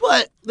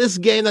 But this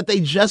game that they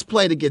just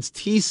played against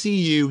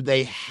TCU,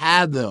 they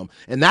had them,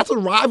 and that's a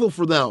rival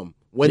for them.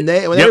 When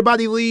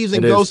everybody leaves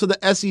and goes to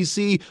the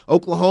SEC,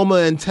 Oklahoma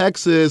and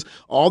Texas,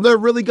 all they're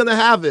really going to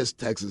have is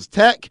Texas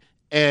Tech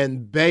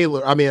and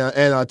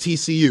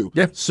TCU.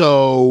 Yeah.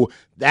 So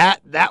that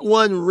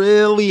one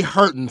really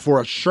hurting for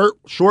a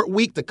short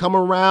week to come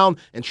around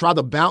and try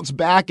to bounce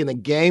back in a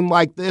game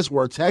like this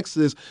where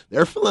Texas,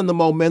 they're feeling the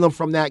momentum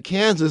from that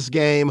Kansas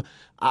game.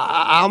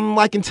 I'm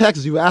liking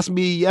Texas. You asked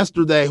me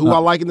yesterday who I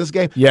like in this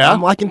game. Yeah.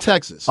 I'm liking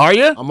Texas. Are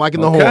you? I'm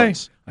liking the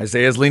Horns.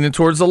 Isaiah's leaning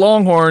towards the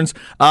Longhorns.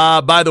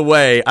 By the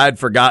way, I'd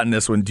forgotten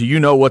this one. Do you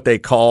know what they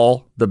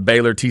call the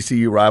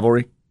Baylor-TCU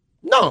rivalry?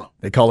 No.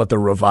 They call it the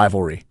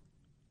Revivalry.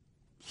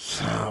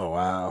 Oh,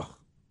 wow.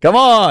 Come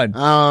on.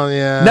 Oh,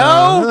 yeah.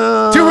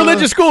 No? Two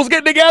religious schools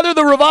getting together,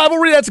 the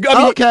Revivalry?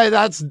 Okay,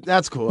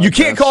 that's cool. You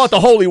can't call it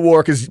the Holy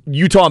War because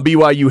Utah and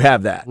BYU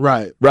have that.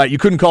 Right. You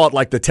couldn't call it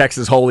like the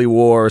Texas Holy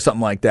War or something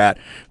like that.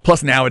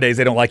 Plus, nowadays,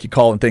 they don't like you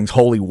calling things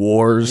Holy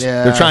Wars.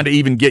 Yeah. They're trying to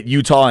even get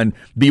Utah and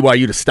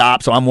BYU to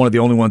stop, so I'm one of the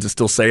only ones that's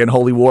still saying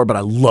Holy War, but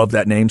I love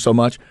that name so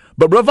much.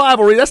 But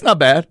Revivalry, that's not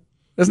bad.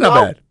 That's not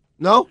bad.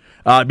 No?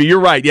 But you're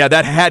right. Yeah,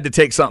 that had to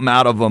take something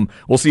out of them.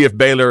 We'll see if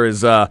Baylor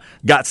has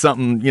got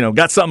something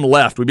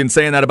left. We've been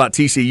saying that about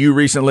TCU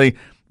recently.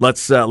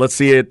 Let's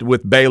see it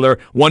with Baylor.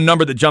 One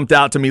number that jumped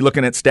out to me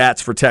looking at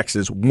stats for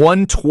Texas,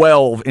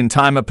 112 in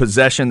time of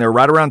possession. They're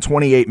right around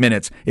 28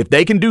 minutes. If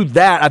they can do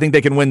that, I think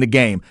they can win the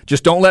game.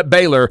 Just don't let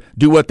Baylor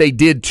do what they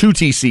did to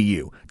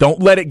TCU.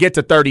 Don't let it get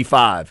to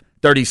 35,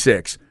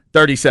 36,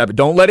 37.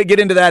 Don't let it get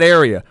into that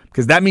area,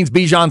 because that means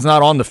Bijan's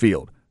not on the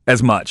field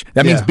as much.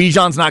 That means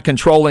Bijan's not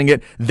controlling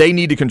it. They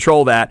need to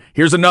control that.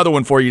 Here's another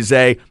one for you,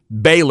 Zay.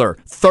 Baylor,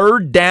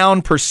 third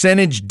down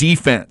percentage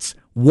defense,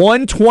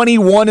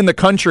 121 in the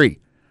country.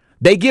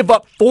 They give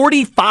up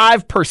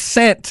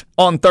 45%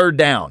 on third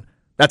down.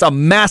 That's a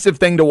massive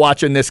thing to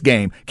watch in this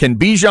game. Can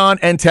Bijan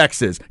and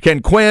Texas,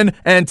 can Quinn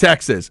and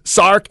Texas,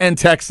 Sark and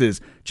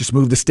Texas just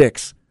move the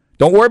sticks?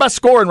 Don't worry about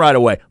scoring right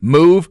away.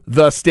 Move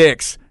the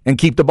sticks and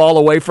keep the ball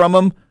away from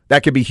them.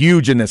 That could be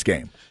huge in this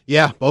game.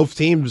 Yeah, both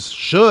teams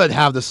should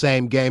have the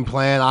same game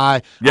plan.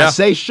 I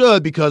say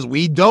should because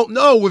we don't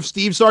know with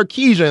Steve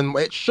Sarkisian.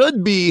 It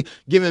should be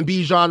giving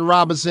Bijan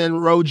Robinson,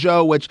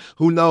 Rojo, which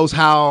who knows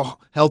how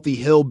healthy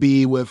he'll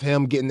be with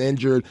him getting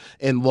injured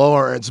in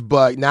Lawrence.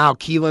 But now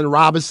Keelan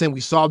Robinson, we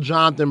saw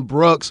Jonathan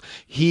Brooks.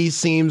 He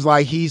seems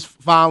like he's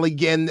finally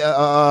getting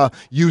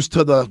used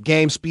to the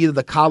game speed of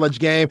the college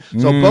game.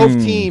 So both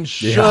teams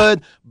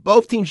should,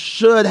 both teams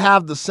should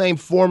have the same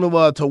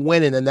formula to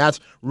winning, and that's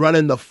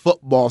running the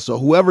football. So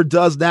whoever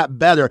does that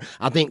better,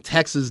 I think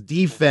Texas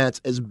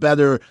defense is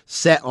better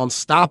set on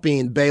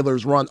stopping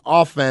Baylor's run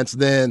offense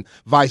than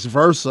vice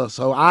versa.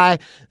 So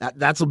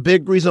that's a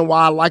big reason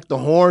why I like the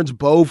Horns.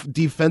 Both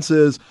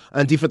defenses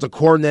and defensive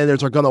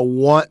coordinators are going to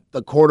want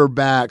the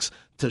quarterbacks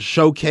to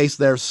showcase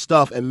their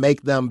stuff and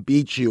make them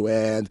beat you.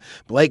 And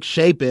Blake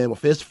Shapen,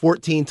 with his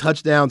 14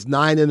 touchdowns,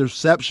 9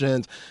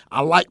 interceptions, I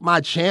like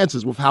my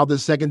chances with how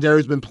this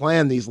secondary's been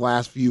playing these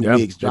last few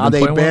weeks.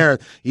 Jahdae Barron,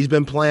 he's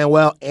been playing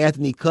well.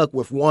 Anthony Cook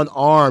with one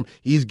arm,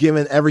 he's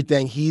given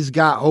everything he's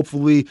got.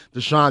 Hopefully,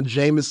 Deshaun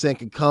Jameson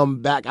can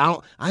come back. I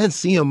didn't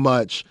see him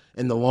much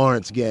in the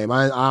Lawrence game.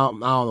 I don't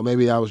know.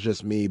 Maybe that was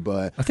just me,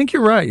 but I think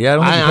you're right. Yeah,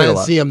 I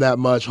didn't see him that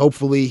much.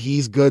 Hopefully,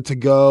 he's good to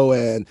go.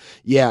 And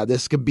yeah,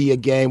 this could be a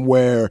game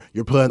where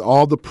you're putting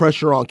all the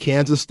pressure on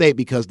Kansas State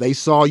because they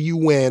saw you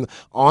win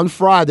on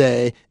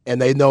Friday, and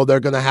they know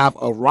they're going to have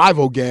a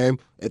rival game.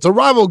 It's a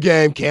rival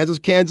game,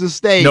 Kansas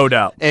State. No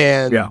doubt.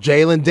 And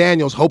Jalen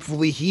Daniels,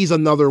 hopefully he's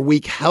another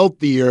week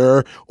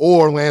healthier,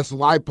 or Lance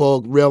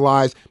Leipold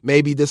realized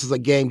maybe this is a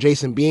game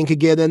Jason Bean could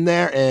get in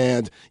there,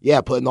 and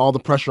putting all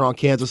the pressure on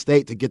Kansas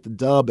State to get the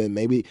dub and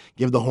maybe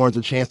give the Horns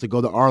a chance to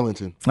go to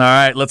Arlington. All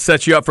right, let's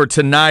set you up for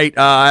tonight.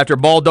 After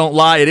Ball Don't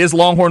Lie, it is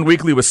Longhorn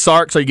Weekly with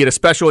Sark, so you get a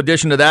special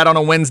edition of that on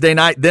a Wednesday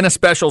night, then a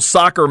special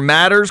Soccer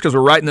Matters because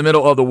we're right in the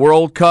middle of the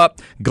World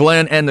Cup.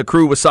 Glenn and the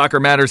crew with Soccer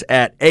Matters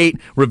at 8,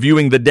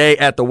 reviewing the day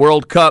at the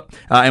World Cup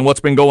and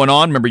what's been going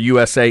on. Remember,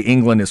 USA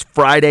England is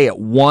Friday at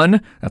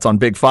 1. That's on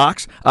Big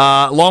Fox.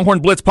 Longhorn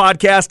Blitz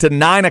podcast to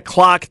 9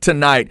 o'clock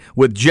tonight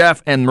with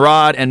Jeff and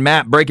Rod and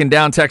Matt breaking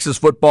down Texas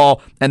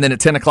football. And then at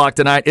 10 o'clock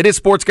tonight, it is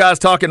Sports Guys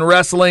Talking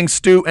Wrestling,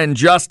 Stu and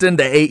Justin,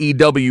 the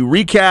AEW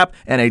recap,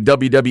 and a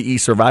WWE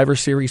Survivor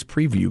Series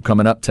preview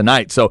coming up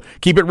tonight. So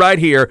keep it right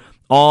here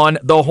on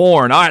the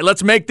Horn. All right,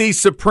 let's make these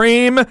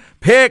Supreme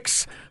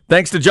picks.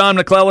 Thanks to John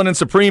McClellan and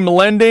Supreme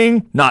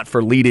Lending, not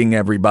for leading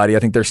everybody. I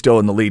think they're still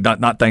in the lead.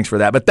 Not thanks for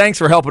that, but thanks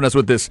for helping us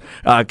with this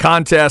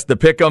contest, the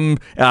Pick'em.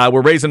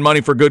 We're raising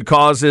money for good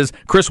causes.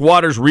 Chris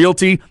Waters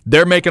Realty,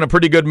 they're making a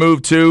pretty good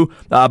move too.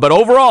 But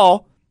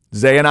overall,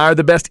 Zay and I are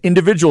the best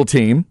individual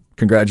team.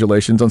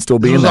 Congratulations on still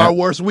being there. This was our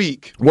worst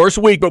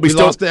week. But we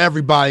still lost to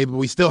everybody, but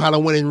we still had a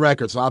winning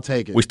record, so I'll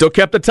take it. We still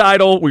kept the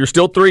title. We were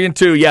still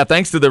 3-2. Yeah,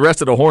 thanks to the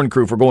rest of the Horn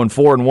crew for going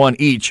 4-1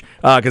 each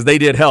because they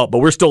did help. But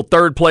we're still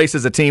third place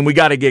as a team. We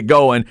got to get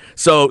going.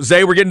 So,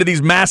 Zay, we're getting to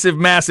these massive,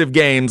 massive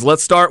games.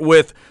 Let's start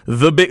with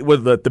the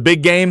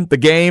big game. The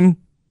game.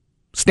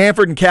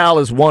 Stanford and Cal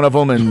is one of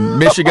them, and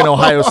Michigan,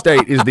 Ohio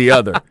State is the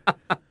other.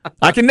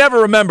 I can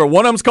never remember.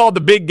 One of them's called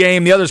the big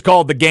game. The other's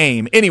called the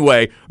game.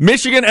 Anyway,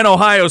 Michigan and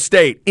Ohio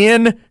State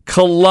in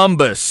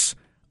Columbus.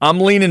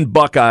 I'm leaning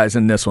Buckeyes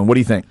in this one. What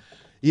do you think?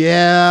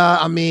 Yeah,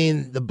 I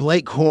mean, the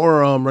Blake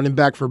Corum, running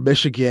back for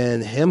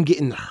Michigan, him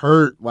getting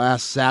hurt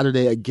last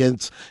Saturday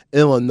against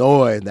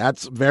Illinois,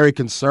 that's very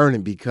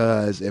concerning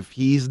because if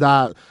he's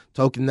not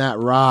toking that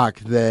rock,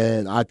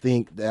 then I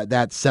think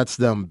that sets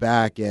them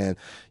back. And,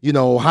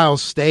 Ohio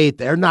State,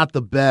 they're not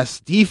the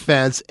best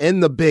defense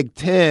in the Big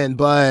Ten,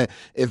 but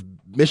if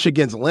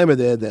Michigan's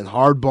limited, then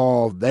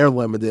hardball, they're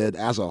limited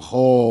as a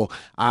whole.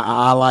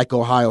 I like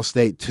Ohio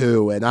State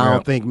too, and I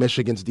don't think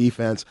Michigan's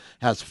defense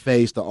has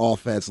faced the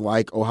offense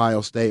like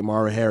Ohio State.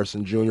 Marvin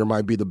Harrison Jr.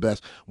 might be the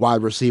best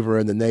wide receiver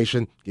in the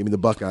nation. Give me the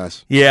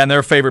Buckeyes. Yeah, and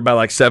they're favored by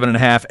like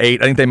 7.5,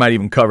 8. I think they might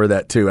even cover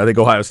that too. I think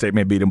Ohio State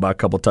may beat them by a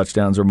couple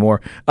touchdowns or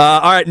more.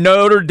 All right,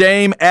 Notre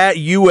Dame at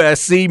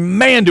USC.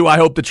 Man, do I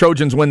hope the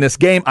Trojans win this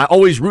game. I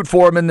always root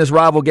for them in this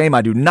rival game.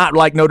 I do not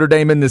like Notre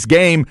Dame in this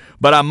game,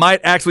 but I might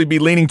actually be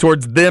leaning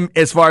towards them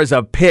as far as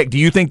a pick. Do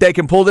you think they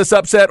can pull this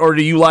upset, or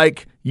do you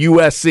like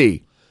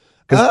USC?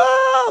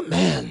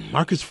 Man,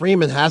 Marcus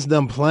Freeman has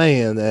them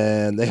playing,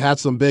 and they had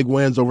some big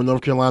wins over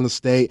North Carolina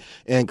State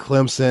and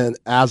Clemson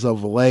as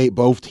of late.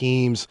 Both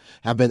teams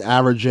have been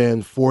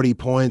averaging 40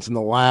 points in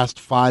the last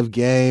 5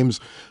 games.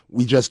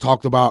 We just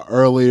talked about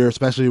earlier,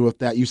 especially with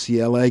that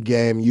UCLA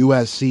game,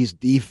 USC's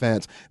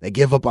defense, they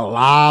give up a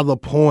lot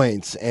of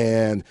points,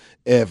 and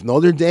if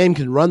Notre Dame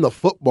can run the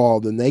football,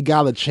 then they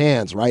got a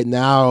chance. Right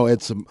now,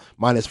 it's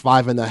minus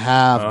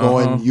 5.5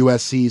 going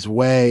USC's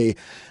way.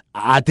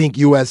 I think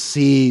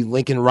USC,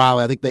 Lincoln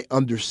Riley, I think they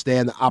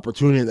understand the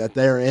opportunity that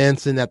they're in,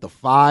 sitting at the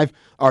 5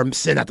 or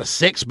sitting at the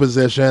 6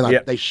 position.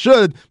 Yep. They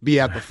should be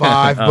at the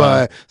 5,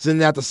 but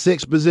sitting at the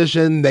 6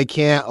 position, they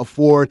can't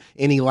afford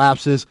any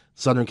lapses.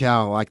 Southern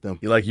Cal, I like them.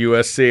 You like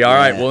USC. All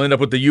right, we'll end up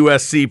with the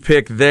USC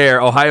pick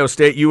there. Ohio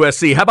State,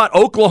 USC. How about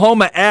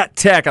Oklahoma at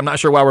Tech? I'm not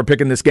sure why we're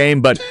picking this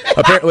game, but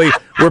apparently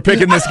we're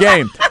picking this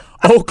game.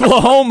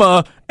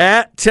 Oklahoma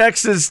at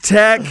Texas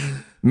Tech.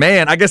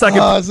 Man, I guess I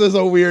could. This is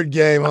a weird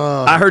game,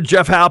 huh? I heard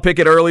Jeff Howe pick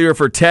it earlier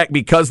for Tech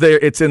because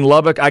it's in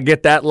Lubbock. I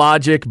get that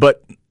logic,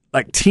 but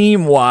like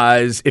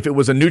team-wise, if it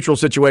was a neutral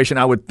situation,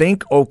 I would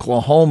think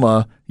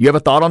Oklahoma. You have a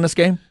thought on this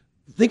game?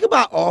 Think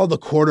about all the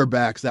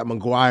quarterbacks that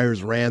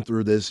McGuire's ran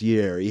through this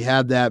year. He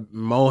had that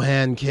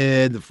Mohan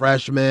kid, the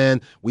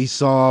freshman. We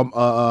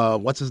saw,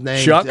 what's his name?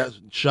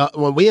 Shuck.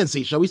 Well, we didn't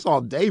see Shuck. We saw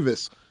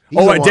Davis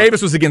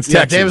Davis was against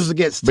Texas. Davis was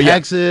against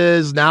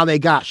Texas. Now they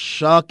got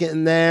Shuck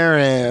in there.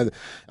 And,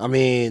 I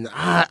mean,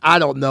 I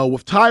don't know.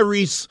 With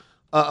Tyrese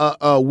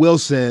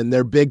Wilson,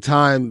 their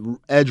big-time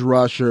edge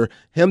rusher,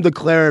 him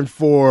declaring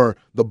for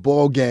the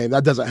bowl game,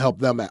 that doesn't help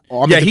them at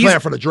all. He's declaring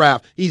for the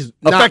draft. He's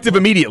effective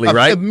immediately,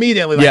 right?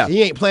 Immediately.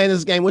 He ain't playing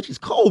this game, which is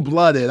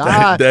cold-blooded.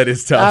 That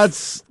is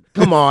tough.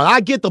 Come on.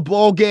 I get the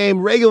bowl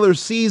game, regular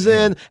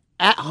season,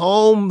 at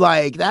home.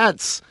 Like,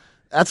 that's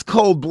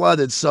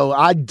cold-blooded, so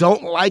I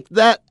don't like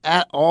that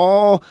at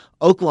all.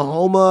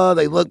 Oklahoma,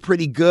 they look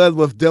pretty good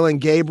with Dylan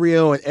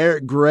Gabriel and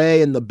Eric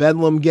Gray in the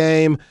Bedlam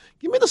game.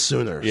 Give me the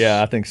Sooners.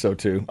 Yeah, I think so,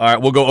 too. All right,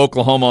 we'll go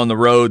Oklahoma on the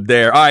road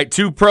there. All right,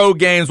 2 pro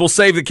games. We'll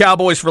save the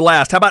Cowboys for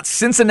last. How about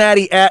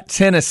Cincinnati at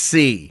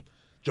Tennessee?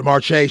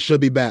 Jamar Chase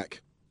should be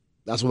back.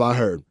 That's what I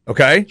heard.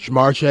 Okay.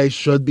 Jamar Chase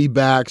should be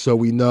back, so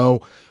we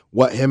know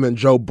what him and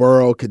Joe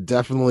Burrow could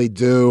definitely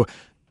do.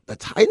 The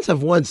Titans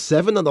have won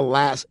 7 of the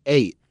last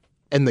 8.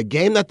 And the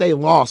game that they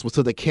lost was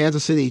to the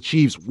Kansas City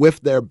Chiefs with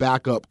their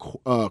backup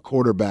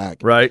quarterback,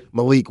 right,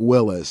 Malik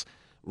Willis.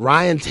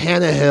 Ryan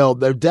Tannehill,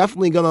 they're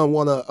definitely going to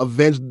want to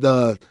avenge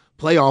the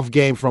playoff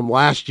game from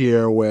last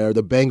year where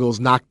the Bengals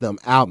knocked them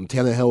out and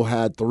Tannehill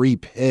had 3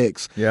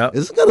 picks. Yeah,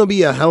 this is going to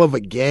be a hell of a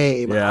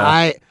game.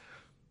 Yeah.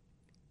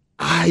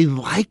 I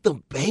like the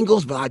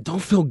Bengals, but I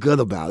don't feel good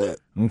about it.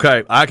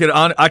 Okay, I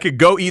could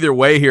go either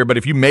way here, but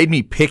if you made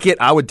me pick it,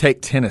 I would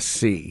take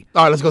Tennessee.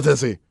 All right, let's go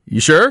Tennessee. You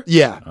sure?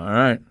 Yeah. All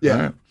right.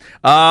 Yeah.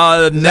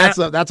 All right.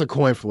 That's a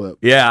coin flip.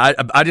 Yeah,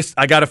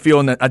 I got a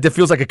feeling that it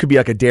feels like it could be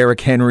like a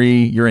Derrick Henry,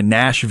 you're in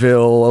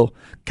Nashville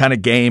kind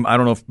of game. I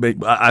don't know if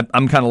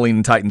I'm kind of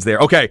leaning Titans there.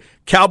 Okay,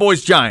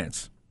 Cowboys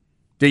Giants.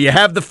 Do you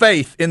have the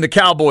faith in the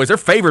Cowboys? They're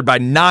favored by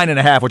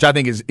 9.5, which I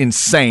think is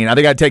insane. I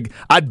think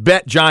I'd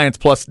bet Giants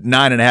plus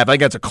 9.5. I think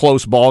that's a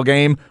close ball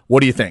game.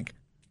 What do you think?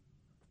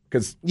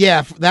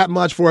 Yeah, that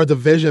much for a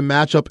division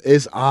matchup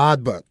is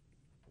odd, but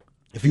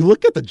if you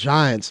look at the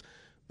Giants,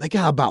 they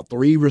got about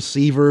 3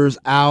 receivers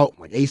out,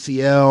 like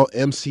ACL,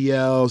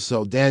 MCL.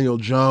 So Daniel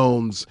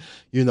Jones,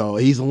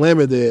 he's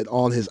limited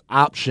on his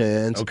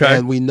options. Okay.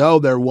 And we know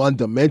they're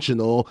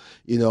one-dimensional.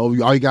 All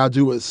you got to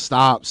do is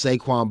stop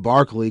Saquon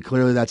Barkley.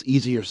 Clearly that's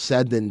easier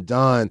said than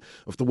done.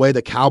 With the way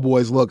the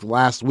Cowboys looked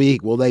last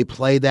week, will they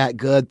play that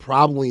good?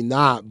 Probably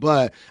not.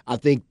 But I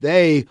think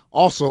they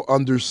also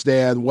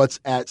understand what's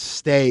at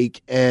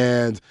stake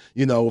and,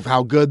 with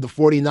how good the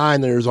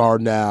 49ers are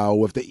now,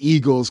 with the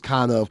Eagles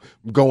kind of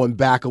going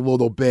back a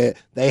little bit.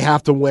 They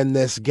have to win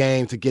this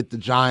game to get the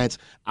Giants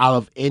out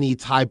of any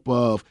type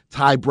of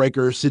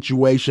tiebreaker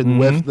situation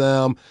with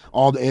them.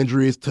 All the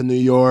injuries to New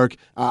York.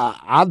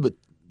 I would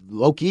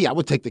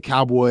take the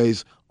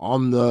Cowboys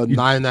on the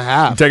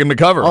 9.5. Take them to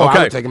cover. Oh, okay.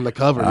 I would take them to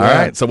cover. All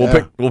right. So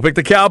we'll pick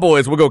the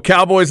Cowboys. We'll go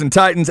Cowboys and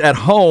Titans at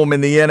home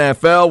in the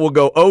NFL. We'll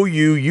go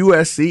OU,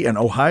 USC, and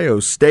Ohio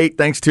State.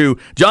 Thanks to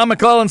John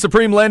McClellan,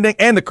 Supreme Lending,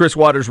 and the Chris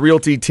Waters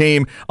Realty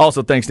team.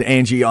 Also thanks to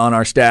Angie on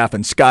our staff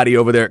and Scotty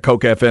over there at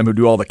Coke FM who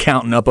do all the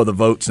counting up of the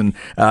votes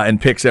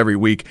and picks every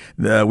week.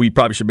 We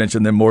probably should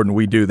mention them more than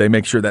we do. They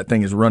make sure that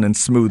thing is running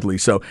smoothly.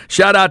 So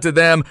shout out to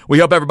them. We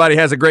hope everybody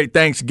has a great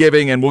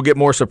Thanksgiving, and we'll get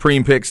more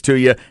Supreme picks to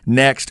you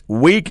next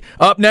week.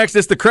 Up next,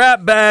 it's the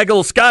crap bag, a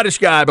little Scottish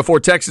guy before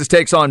Texas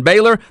takes on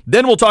Baylor.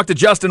 Then we'll talk to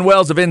Justin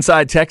Wells of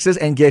Inside Texas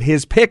and get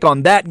his pick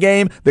on that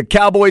game, the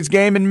Cowboys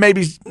game, and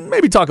maybe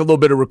talk a little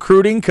bit of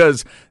recruiting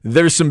because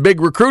there's some big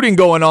recruiting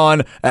going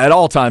on at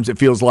all times, it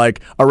feels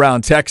like,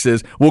 around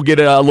Texas. We'll get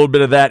a little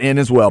bit of that in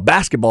as well.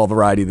 Basketball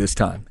variety this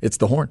time. It's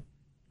the Horn.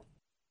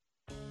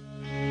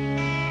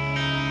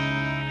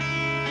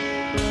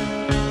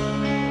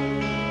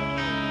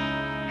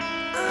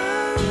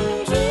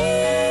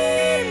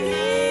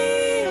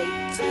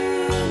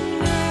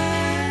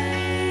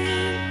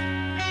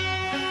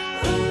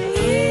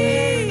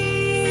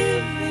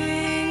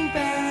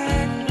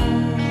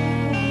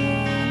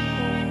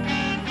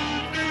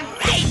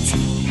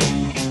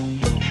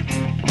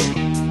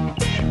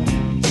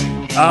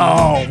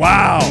 Oh,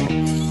 wow.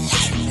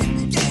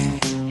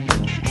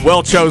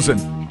 Well chosen.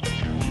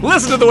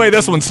 Listen to the way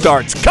this one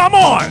starts. Come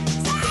on.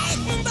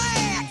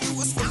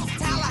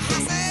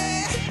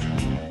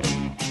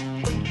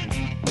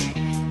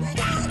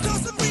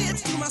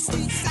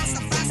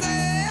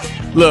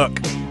 Look,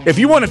 if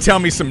you want to tell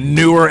me some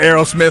newer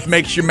Aerosmith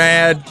makes you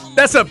mad,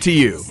 that's up to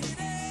you.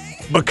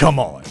 But come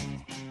on.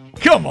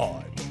 Come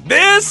on.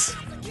 This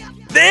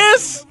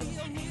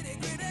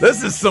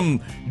is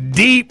some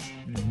deep,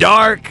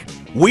 dark,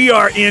 we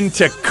are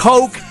into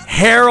coke,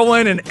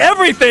 heroin, and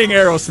everything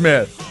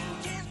Aerosmith.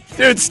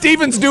 Dude,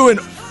 Steven's doing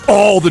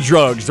all the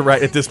drugs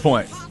right at this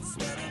point.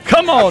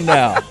 Come on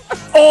now.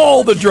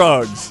 All the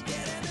drugs.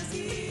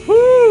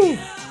 Woo.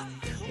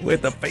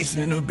 With a face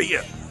in a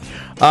beer.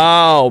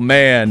 Oh,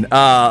 man.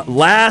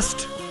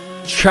 Last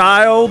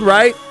Child,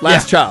 right?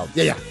 Last Child.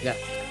 Yeah.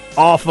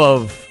 Off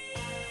of,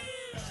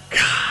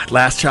 God,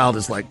 Last Child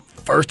is like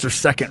first or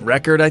second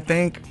record, I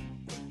think.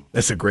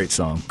 That's a great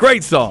song.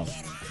 Great song.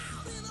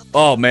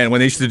 Oh, man, when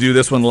they used to do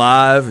this one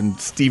live and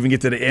Steven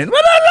get to the end.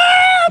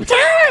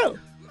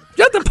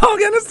 Got the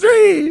punk in the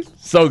street.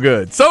 So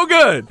good. So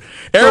good.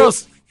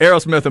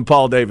 Aerosmith and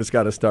Paul Davis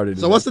got us started.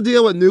 So what's the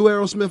deal with new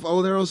Aerosmith,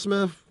 old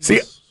Aerosmith?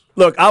 See,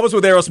 look, I was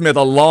with Aerosmith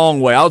a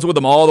long way. I was with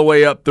them all the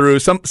way up through.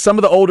 Some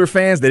of the older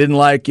fans, they didn't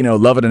like,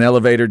 Love It in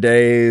Elevator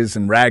Days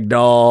and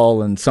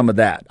Ragdoll and some of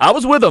that. I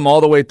was with them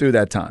all the way through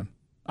that time.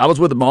 I love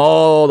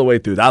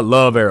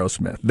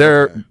Aerosmith.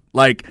 They're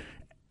like,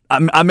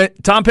 I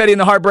met Tom Petty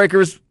and the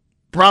Heartbreakers,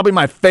 probably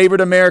my favorite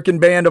American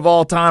band of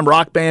all time,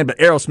 rock band, but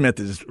Aerosmith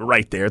is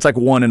right there. It's like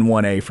 1 and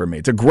 1A for me.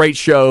 It's a great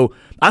show.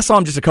 I saw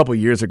him just a couple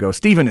years ago.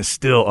 Steven is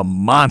still a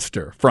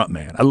monster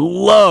frontman. I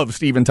love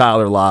Steven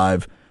Tyler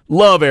live.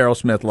 Love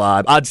Aerosmith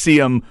live. I'd see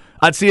him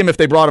if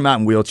they brought him out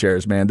in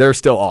wheelchairs, man. They're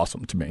still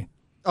awesome to me.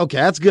 Okay,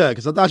 that's good,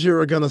 because I thought you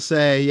were going to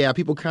say,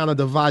 people kind of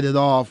divided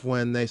off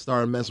when they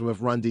started messing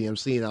with Run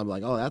DMC, and I'm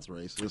like, oh, that's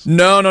racist.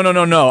 No.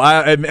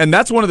 And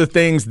that's one of the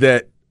things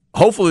that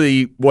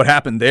hopefully what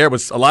happened there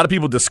was a lot of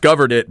people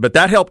discovered it, but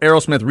that helped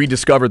Aerosmith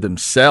rediscover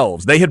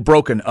themselves. They had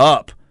broken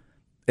up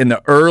in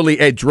the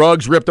early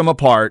drugs ripped them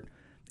apart,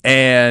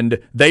 and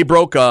they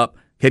broke up,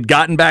 had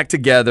gotten back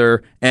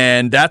together,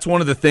 and that's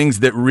one of the things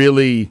that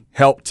really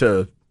helped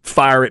to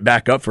fire it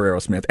back up for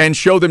Aerosmith and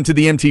show them to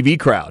the MTV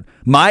crowd.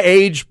 My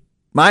age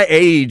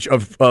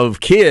of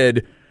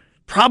kid,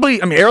 probably,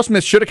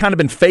 Aerosmith should have kind of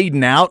been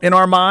fading out in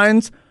our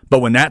minds, but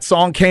when that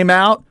song came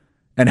out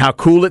and how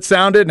cool it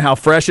sounded and how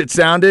fresh it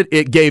sounded,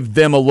 it gave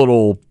them a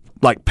little,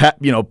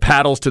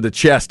 paddles to the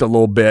chest a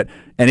little bit,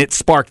 and it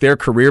sparked their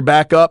career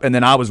back up, and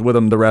then I was with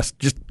them the rest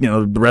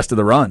of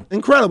the run.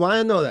 Incredible. I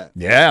didn't know that.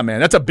 Yeah, man.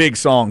 That's a big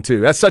song,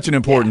 too. That's such an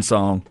important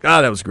song.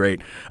 God, that was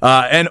great.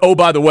 And, oh,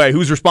 by the way,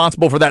 who's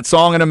responsible for that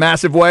song in a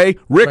massive way?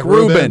 Rick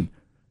Rubin.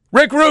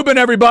 Rick Rubin,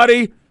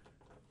 everybody.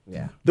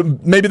 Yeah.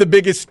 Maybe the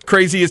biggest,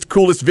 craziest,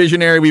 coolest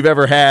visionary we've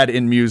ever had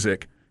in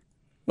music.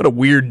 What a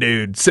weird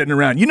dude sitting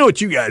around. You know what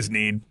you guys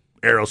need?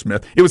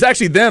 Aerosmith. It was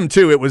actually them,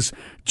 too. It was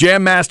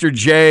Jam Master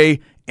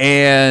Jay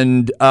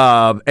and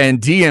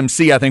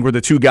DMC, I think, were the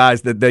two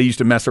guys that they used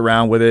to mess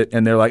around with it.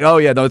 And they're like, oh,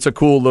 yeah, no, it's a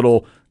cool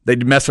little,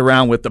 they'd mess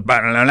around with the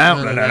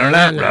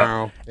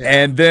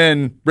and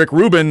then Rick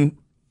Rubin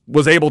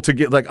was able to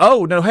get like,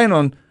 oh, no, hang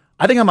on.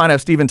 I think I might have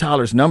Steven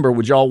Tyler's number.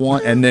 Would y'all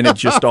want? And then it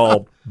just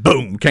all,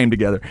 boom, came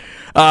together.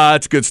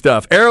 It's good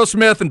stuff.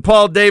 Aerosmith and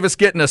Paul Davis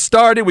getting us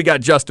started. We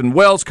got Justin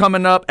Wells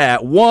coming up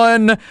at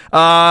 1.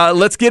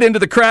 Let's get into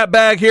the crap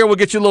bag here. We'll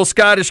get you a little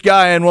Scottish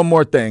guy and one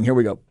more thing. Here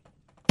we go.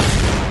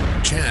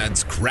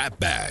 Chad's crap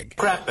bag.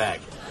 Crap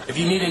bag. If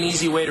you need an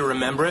easy way to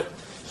remember it,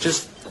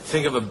 just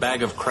think of a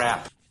bag of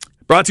crap.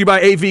 Brought to you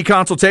by AV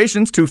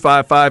Consultations,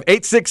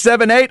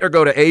 255-8678, or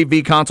go to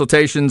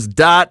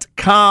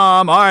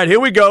avconsultations.com. All right, here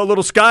we go. A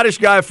little Scottish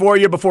guy for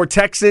you before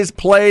Texas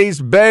plays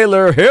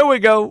Baylor. Here we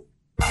go.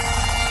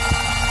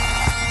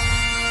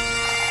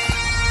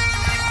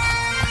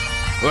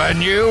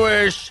 When you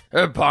wish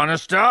upon a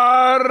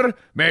star,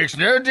 makes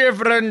no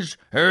difference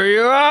who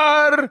you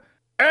are.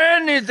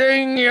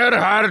 Anything your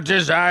heart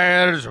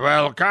desires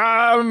will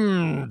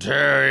come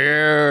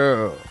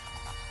to you.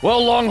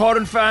 Well,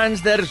 Longhorn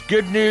fans, there's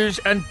good news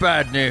and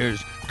bad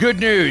news. Good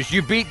news,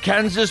 you beat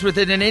Kansas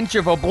within an inch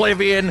of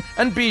oblivion,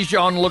 and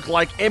Bijan looked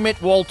like Emmett,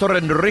 Walter,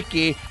 and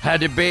Ricky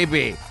had a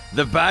baby.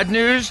 The bad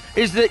news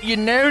is that you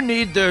now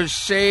need those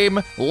same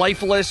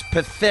lifeless,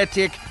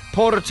 pathetic,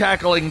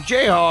 poor-tackling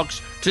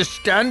Jayhawks to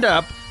stand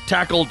up,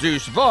 tackle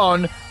Deuce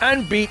Vaughn,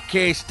 and beat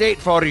K-State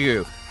for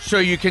you, so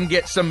you can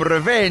get some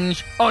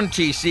revenge on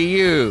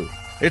TCU.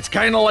 It's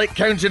kind of like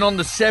counting on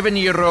the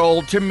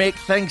 7-year-old to make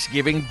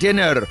Thanksgiving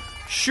dinner.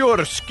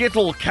 Sure,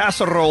 Skittle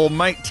casserole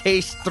might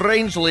taste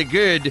strangely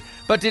good,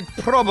 but it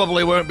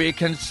probably won't be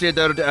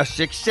considered a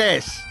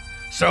success.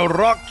 So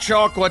rock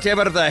chalk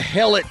whatever the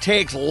hell it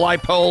takes,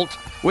 Leipold.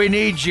 We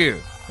need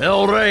you.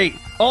 All right,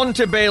 on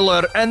to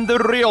Baylor and the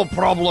real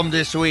problem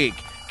this week.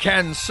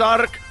 Can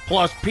Sark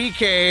plus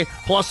PK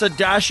plus a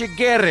dash of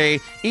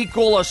Gary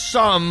equal a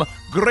sum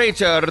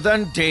greater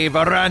than Dave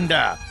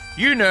Aranda?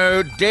 You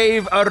know,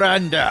 Dave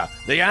Aranda.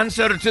 The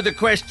answer to the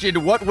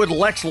question, what would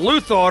Lex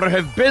Luthor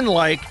have been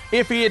like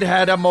if he had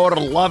had a more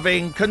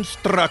loving,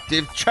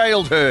 constructive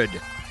childhood?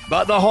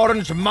 But the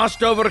Horns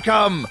must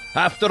overcome.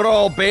 After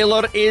all,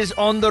 Baylor is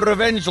on the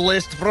revenge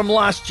list from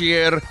last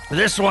year.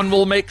 This one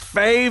will make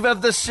 5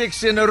 of the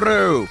 6 in a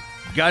row.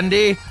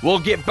 Gundy, we'll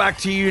get back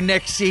to you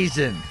next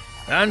season.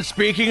 And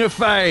speaking of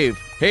 5,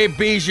 hey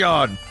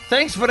Bijan,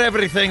 thanks for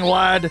everything,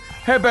 lad.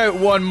 How about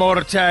one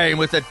more time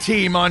with a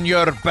team on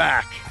your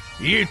back?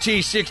 UT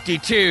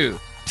 62,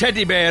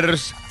 Teddy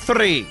Bears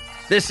 3.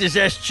 This is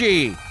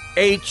SG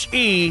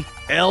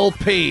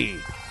HELP.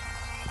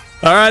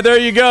 All right, there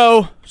you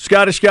go.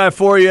 Scottish guy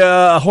for you,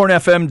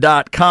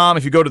 hornfm.com.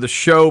 If you go to the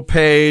show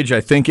page,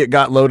 I think it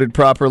got loaded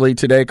properly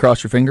today.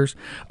 Cross your fingers.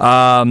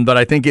 But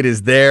I think it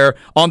is there.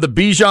 On the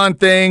Bijan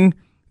thing,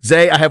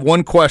 Zay, I have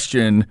one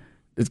question.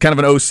 It's kind of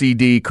an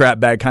OCD crap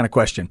bag kind of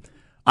question.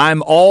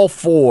 I'm all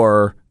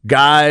for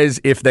guys,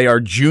 if they are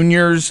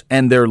juniors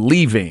and they're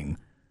leaving,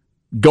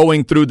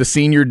 going through the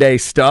senior day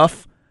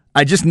stuff.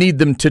 I just need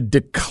them to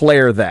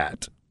declare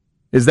that.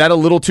 Is that a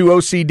little too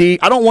OCD?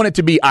 I don't want it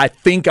to be, I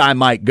think I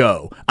might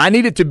go. I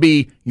need it to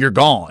be, you're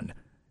gone.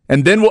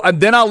 And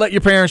then I'll let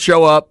your parents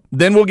show up.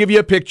 Then we'll give you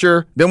a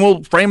picture. Then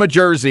we'll frame a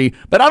jersey.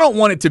 But I don't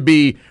want it to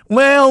be,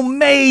 well,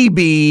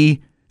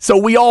 maybe. So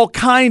we all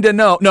kind of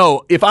know.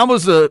 No, if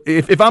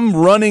I'm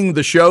running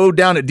the show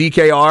down at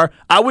DKR,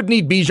 I would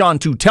need Bijan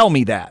to tell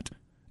me that.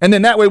 And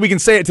then that way we can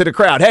say it to the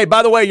crowd. Hey,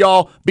 by the way,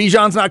 y'all,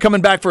 Bijan's not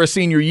coming back for a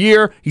senior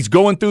year. He's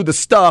going through the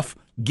stuff.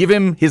 Give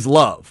him his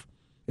love.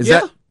 Is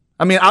that?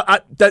 I mean,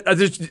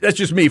 that's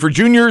just me. For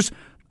juniors,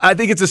 I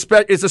think it's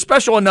a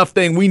special enough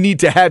thing. We need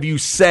to have you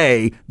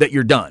say that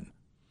you're done.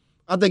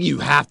 I think you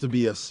have to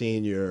be a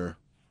senior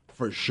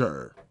for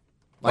sure.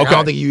 Okay. I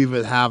don't think you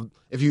even have.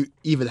 If you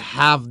even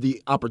have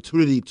the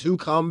opportunity to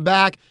come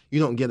back, you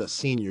don't get a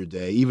senior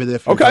day, even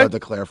if you're going to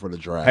declare for the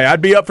draft. Hey,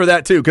 I'd be up for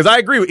that too, because I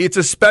agree. It's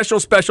a special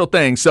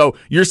thing. So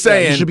you're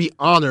saying you should be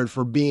honored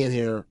for being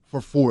here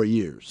for 4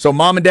 years. So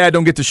mom and dad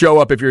don't get to show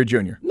up if you're a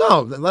junior. No,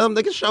 let them.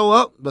 They can show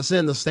up, but sit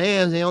in the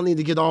stands. They don't need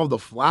to get all the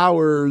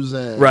flowers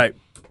and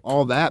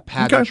all that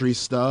pageantry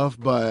stuff.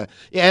 But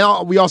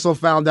and we also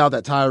found out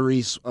that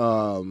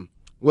Tyrese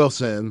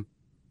Wilson,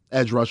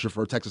 edge rusher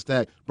for Texas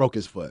Tech, broke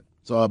his foot.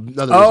 So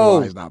another reason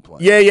why he's not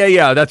playing.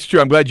 Yeah. That's true.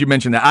 I'm glad you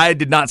mentioned that. I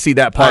did not see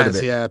that part of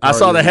it. I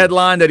saw the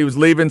headline that he was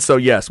leaving. So,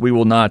 yes, we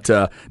will not.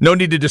 No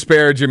need to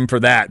disparage him for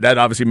that. That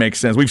obviously makes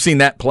sense. We've seen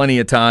that plenty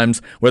of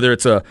times, whether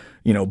it's a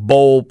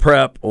bowl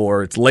prep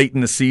or it's late in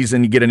the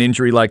season. You get an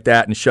injury like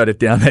that and shut it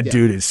down. That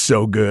dude is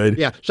so good.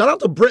 Yeah. Shout out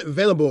to Brent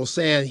Venable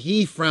saying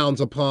he frowns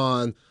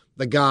upon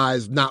the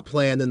guys not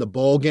playing in the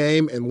bowl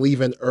game and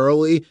leaving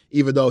early,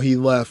 even though he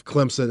left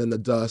Clemson in the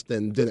dust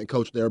and didn't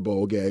coach their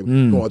bowl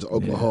game going to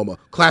Oklahoma.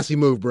 Classy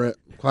move, Brent.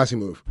 Classy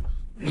move.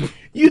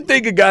 You'd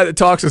think a guy that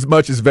talks as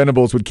much as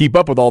Venables would keep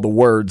up with all the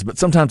words, but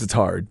sometimes it's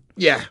hard.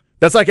 Yeah.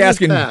 That's like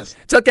asking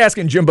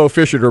Jimbo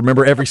Fisher to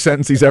remember every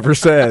sentence he's ever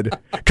said.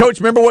 Coach,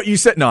 remember what you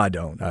said? No, I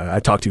don't. I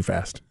talk too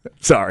fast.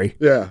 Sorry.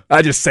 Yeah.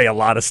 I just say a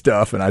lot of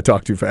stuff and I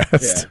talk too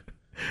fast. Yeah.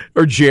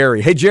 Or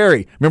Jerry. Hey,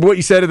 Jerry, remember what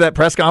you said at that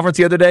press conference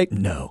the other day?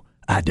 No,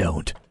 I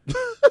don't.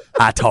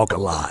 I talk a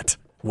lot.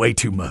 Way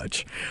too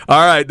much. All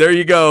right, there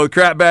you go.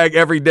 Crap Bag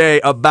every day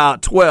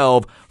about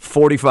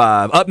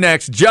 12:45. Up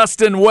next,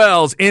 Justin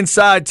Wells,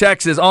 Inside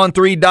Texas on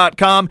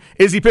 3.com.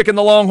 Is he picking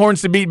the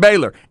Longhorns to beat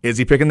Baylor? Is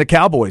he picking the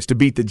Cowboys to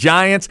beat the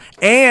Giants?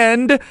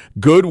 And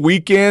good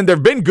weekend. There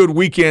have been good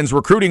weekends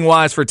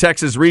recruiting-wise for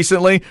Texas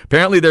recently.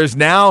 Apparently there's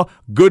now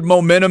good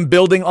momentum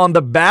building on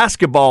the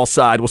basketball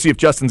side. We'll see if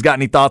Justin's got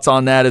any thoughts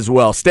on that as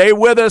well. Stay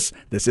with us.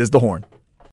 This is The Horn.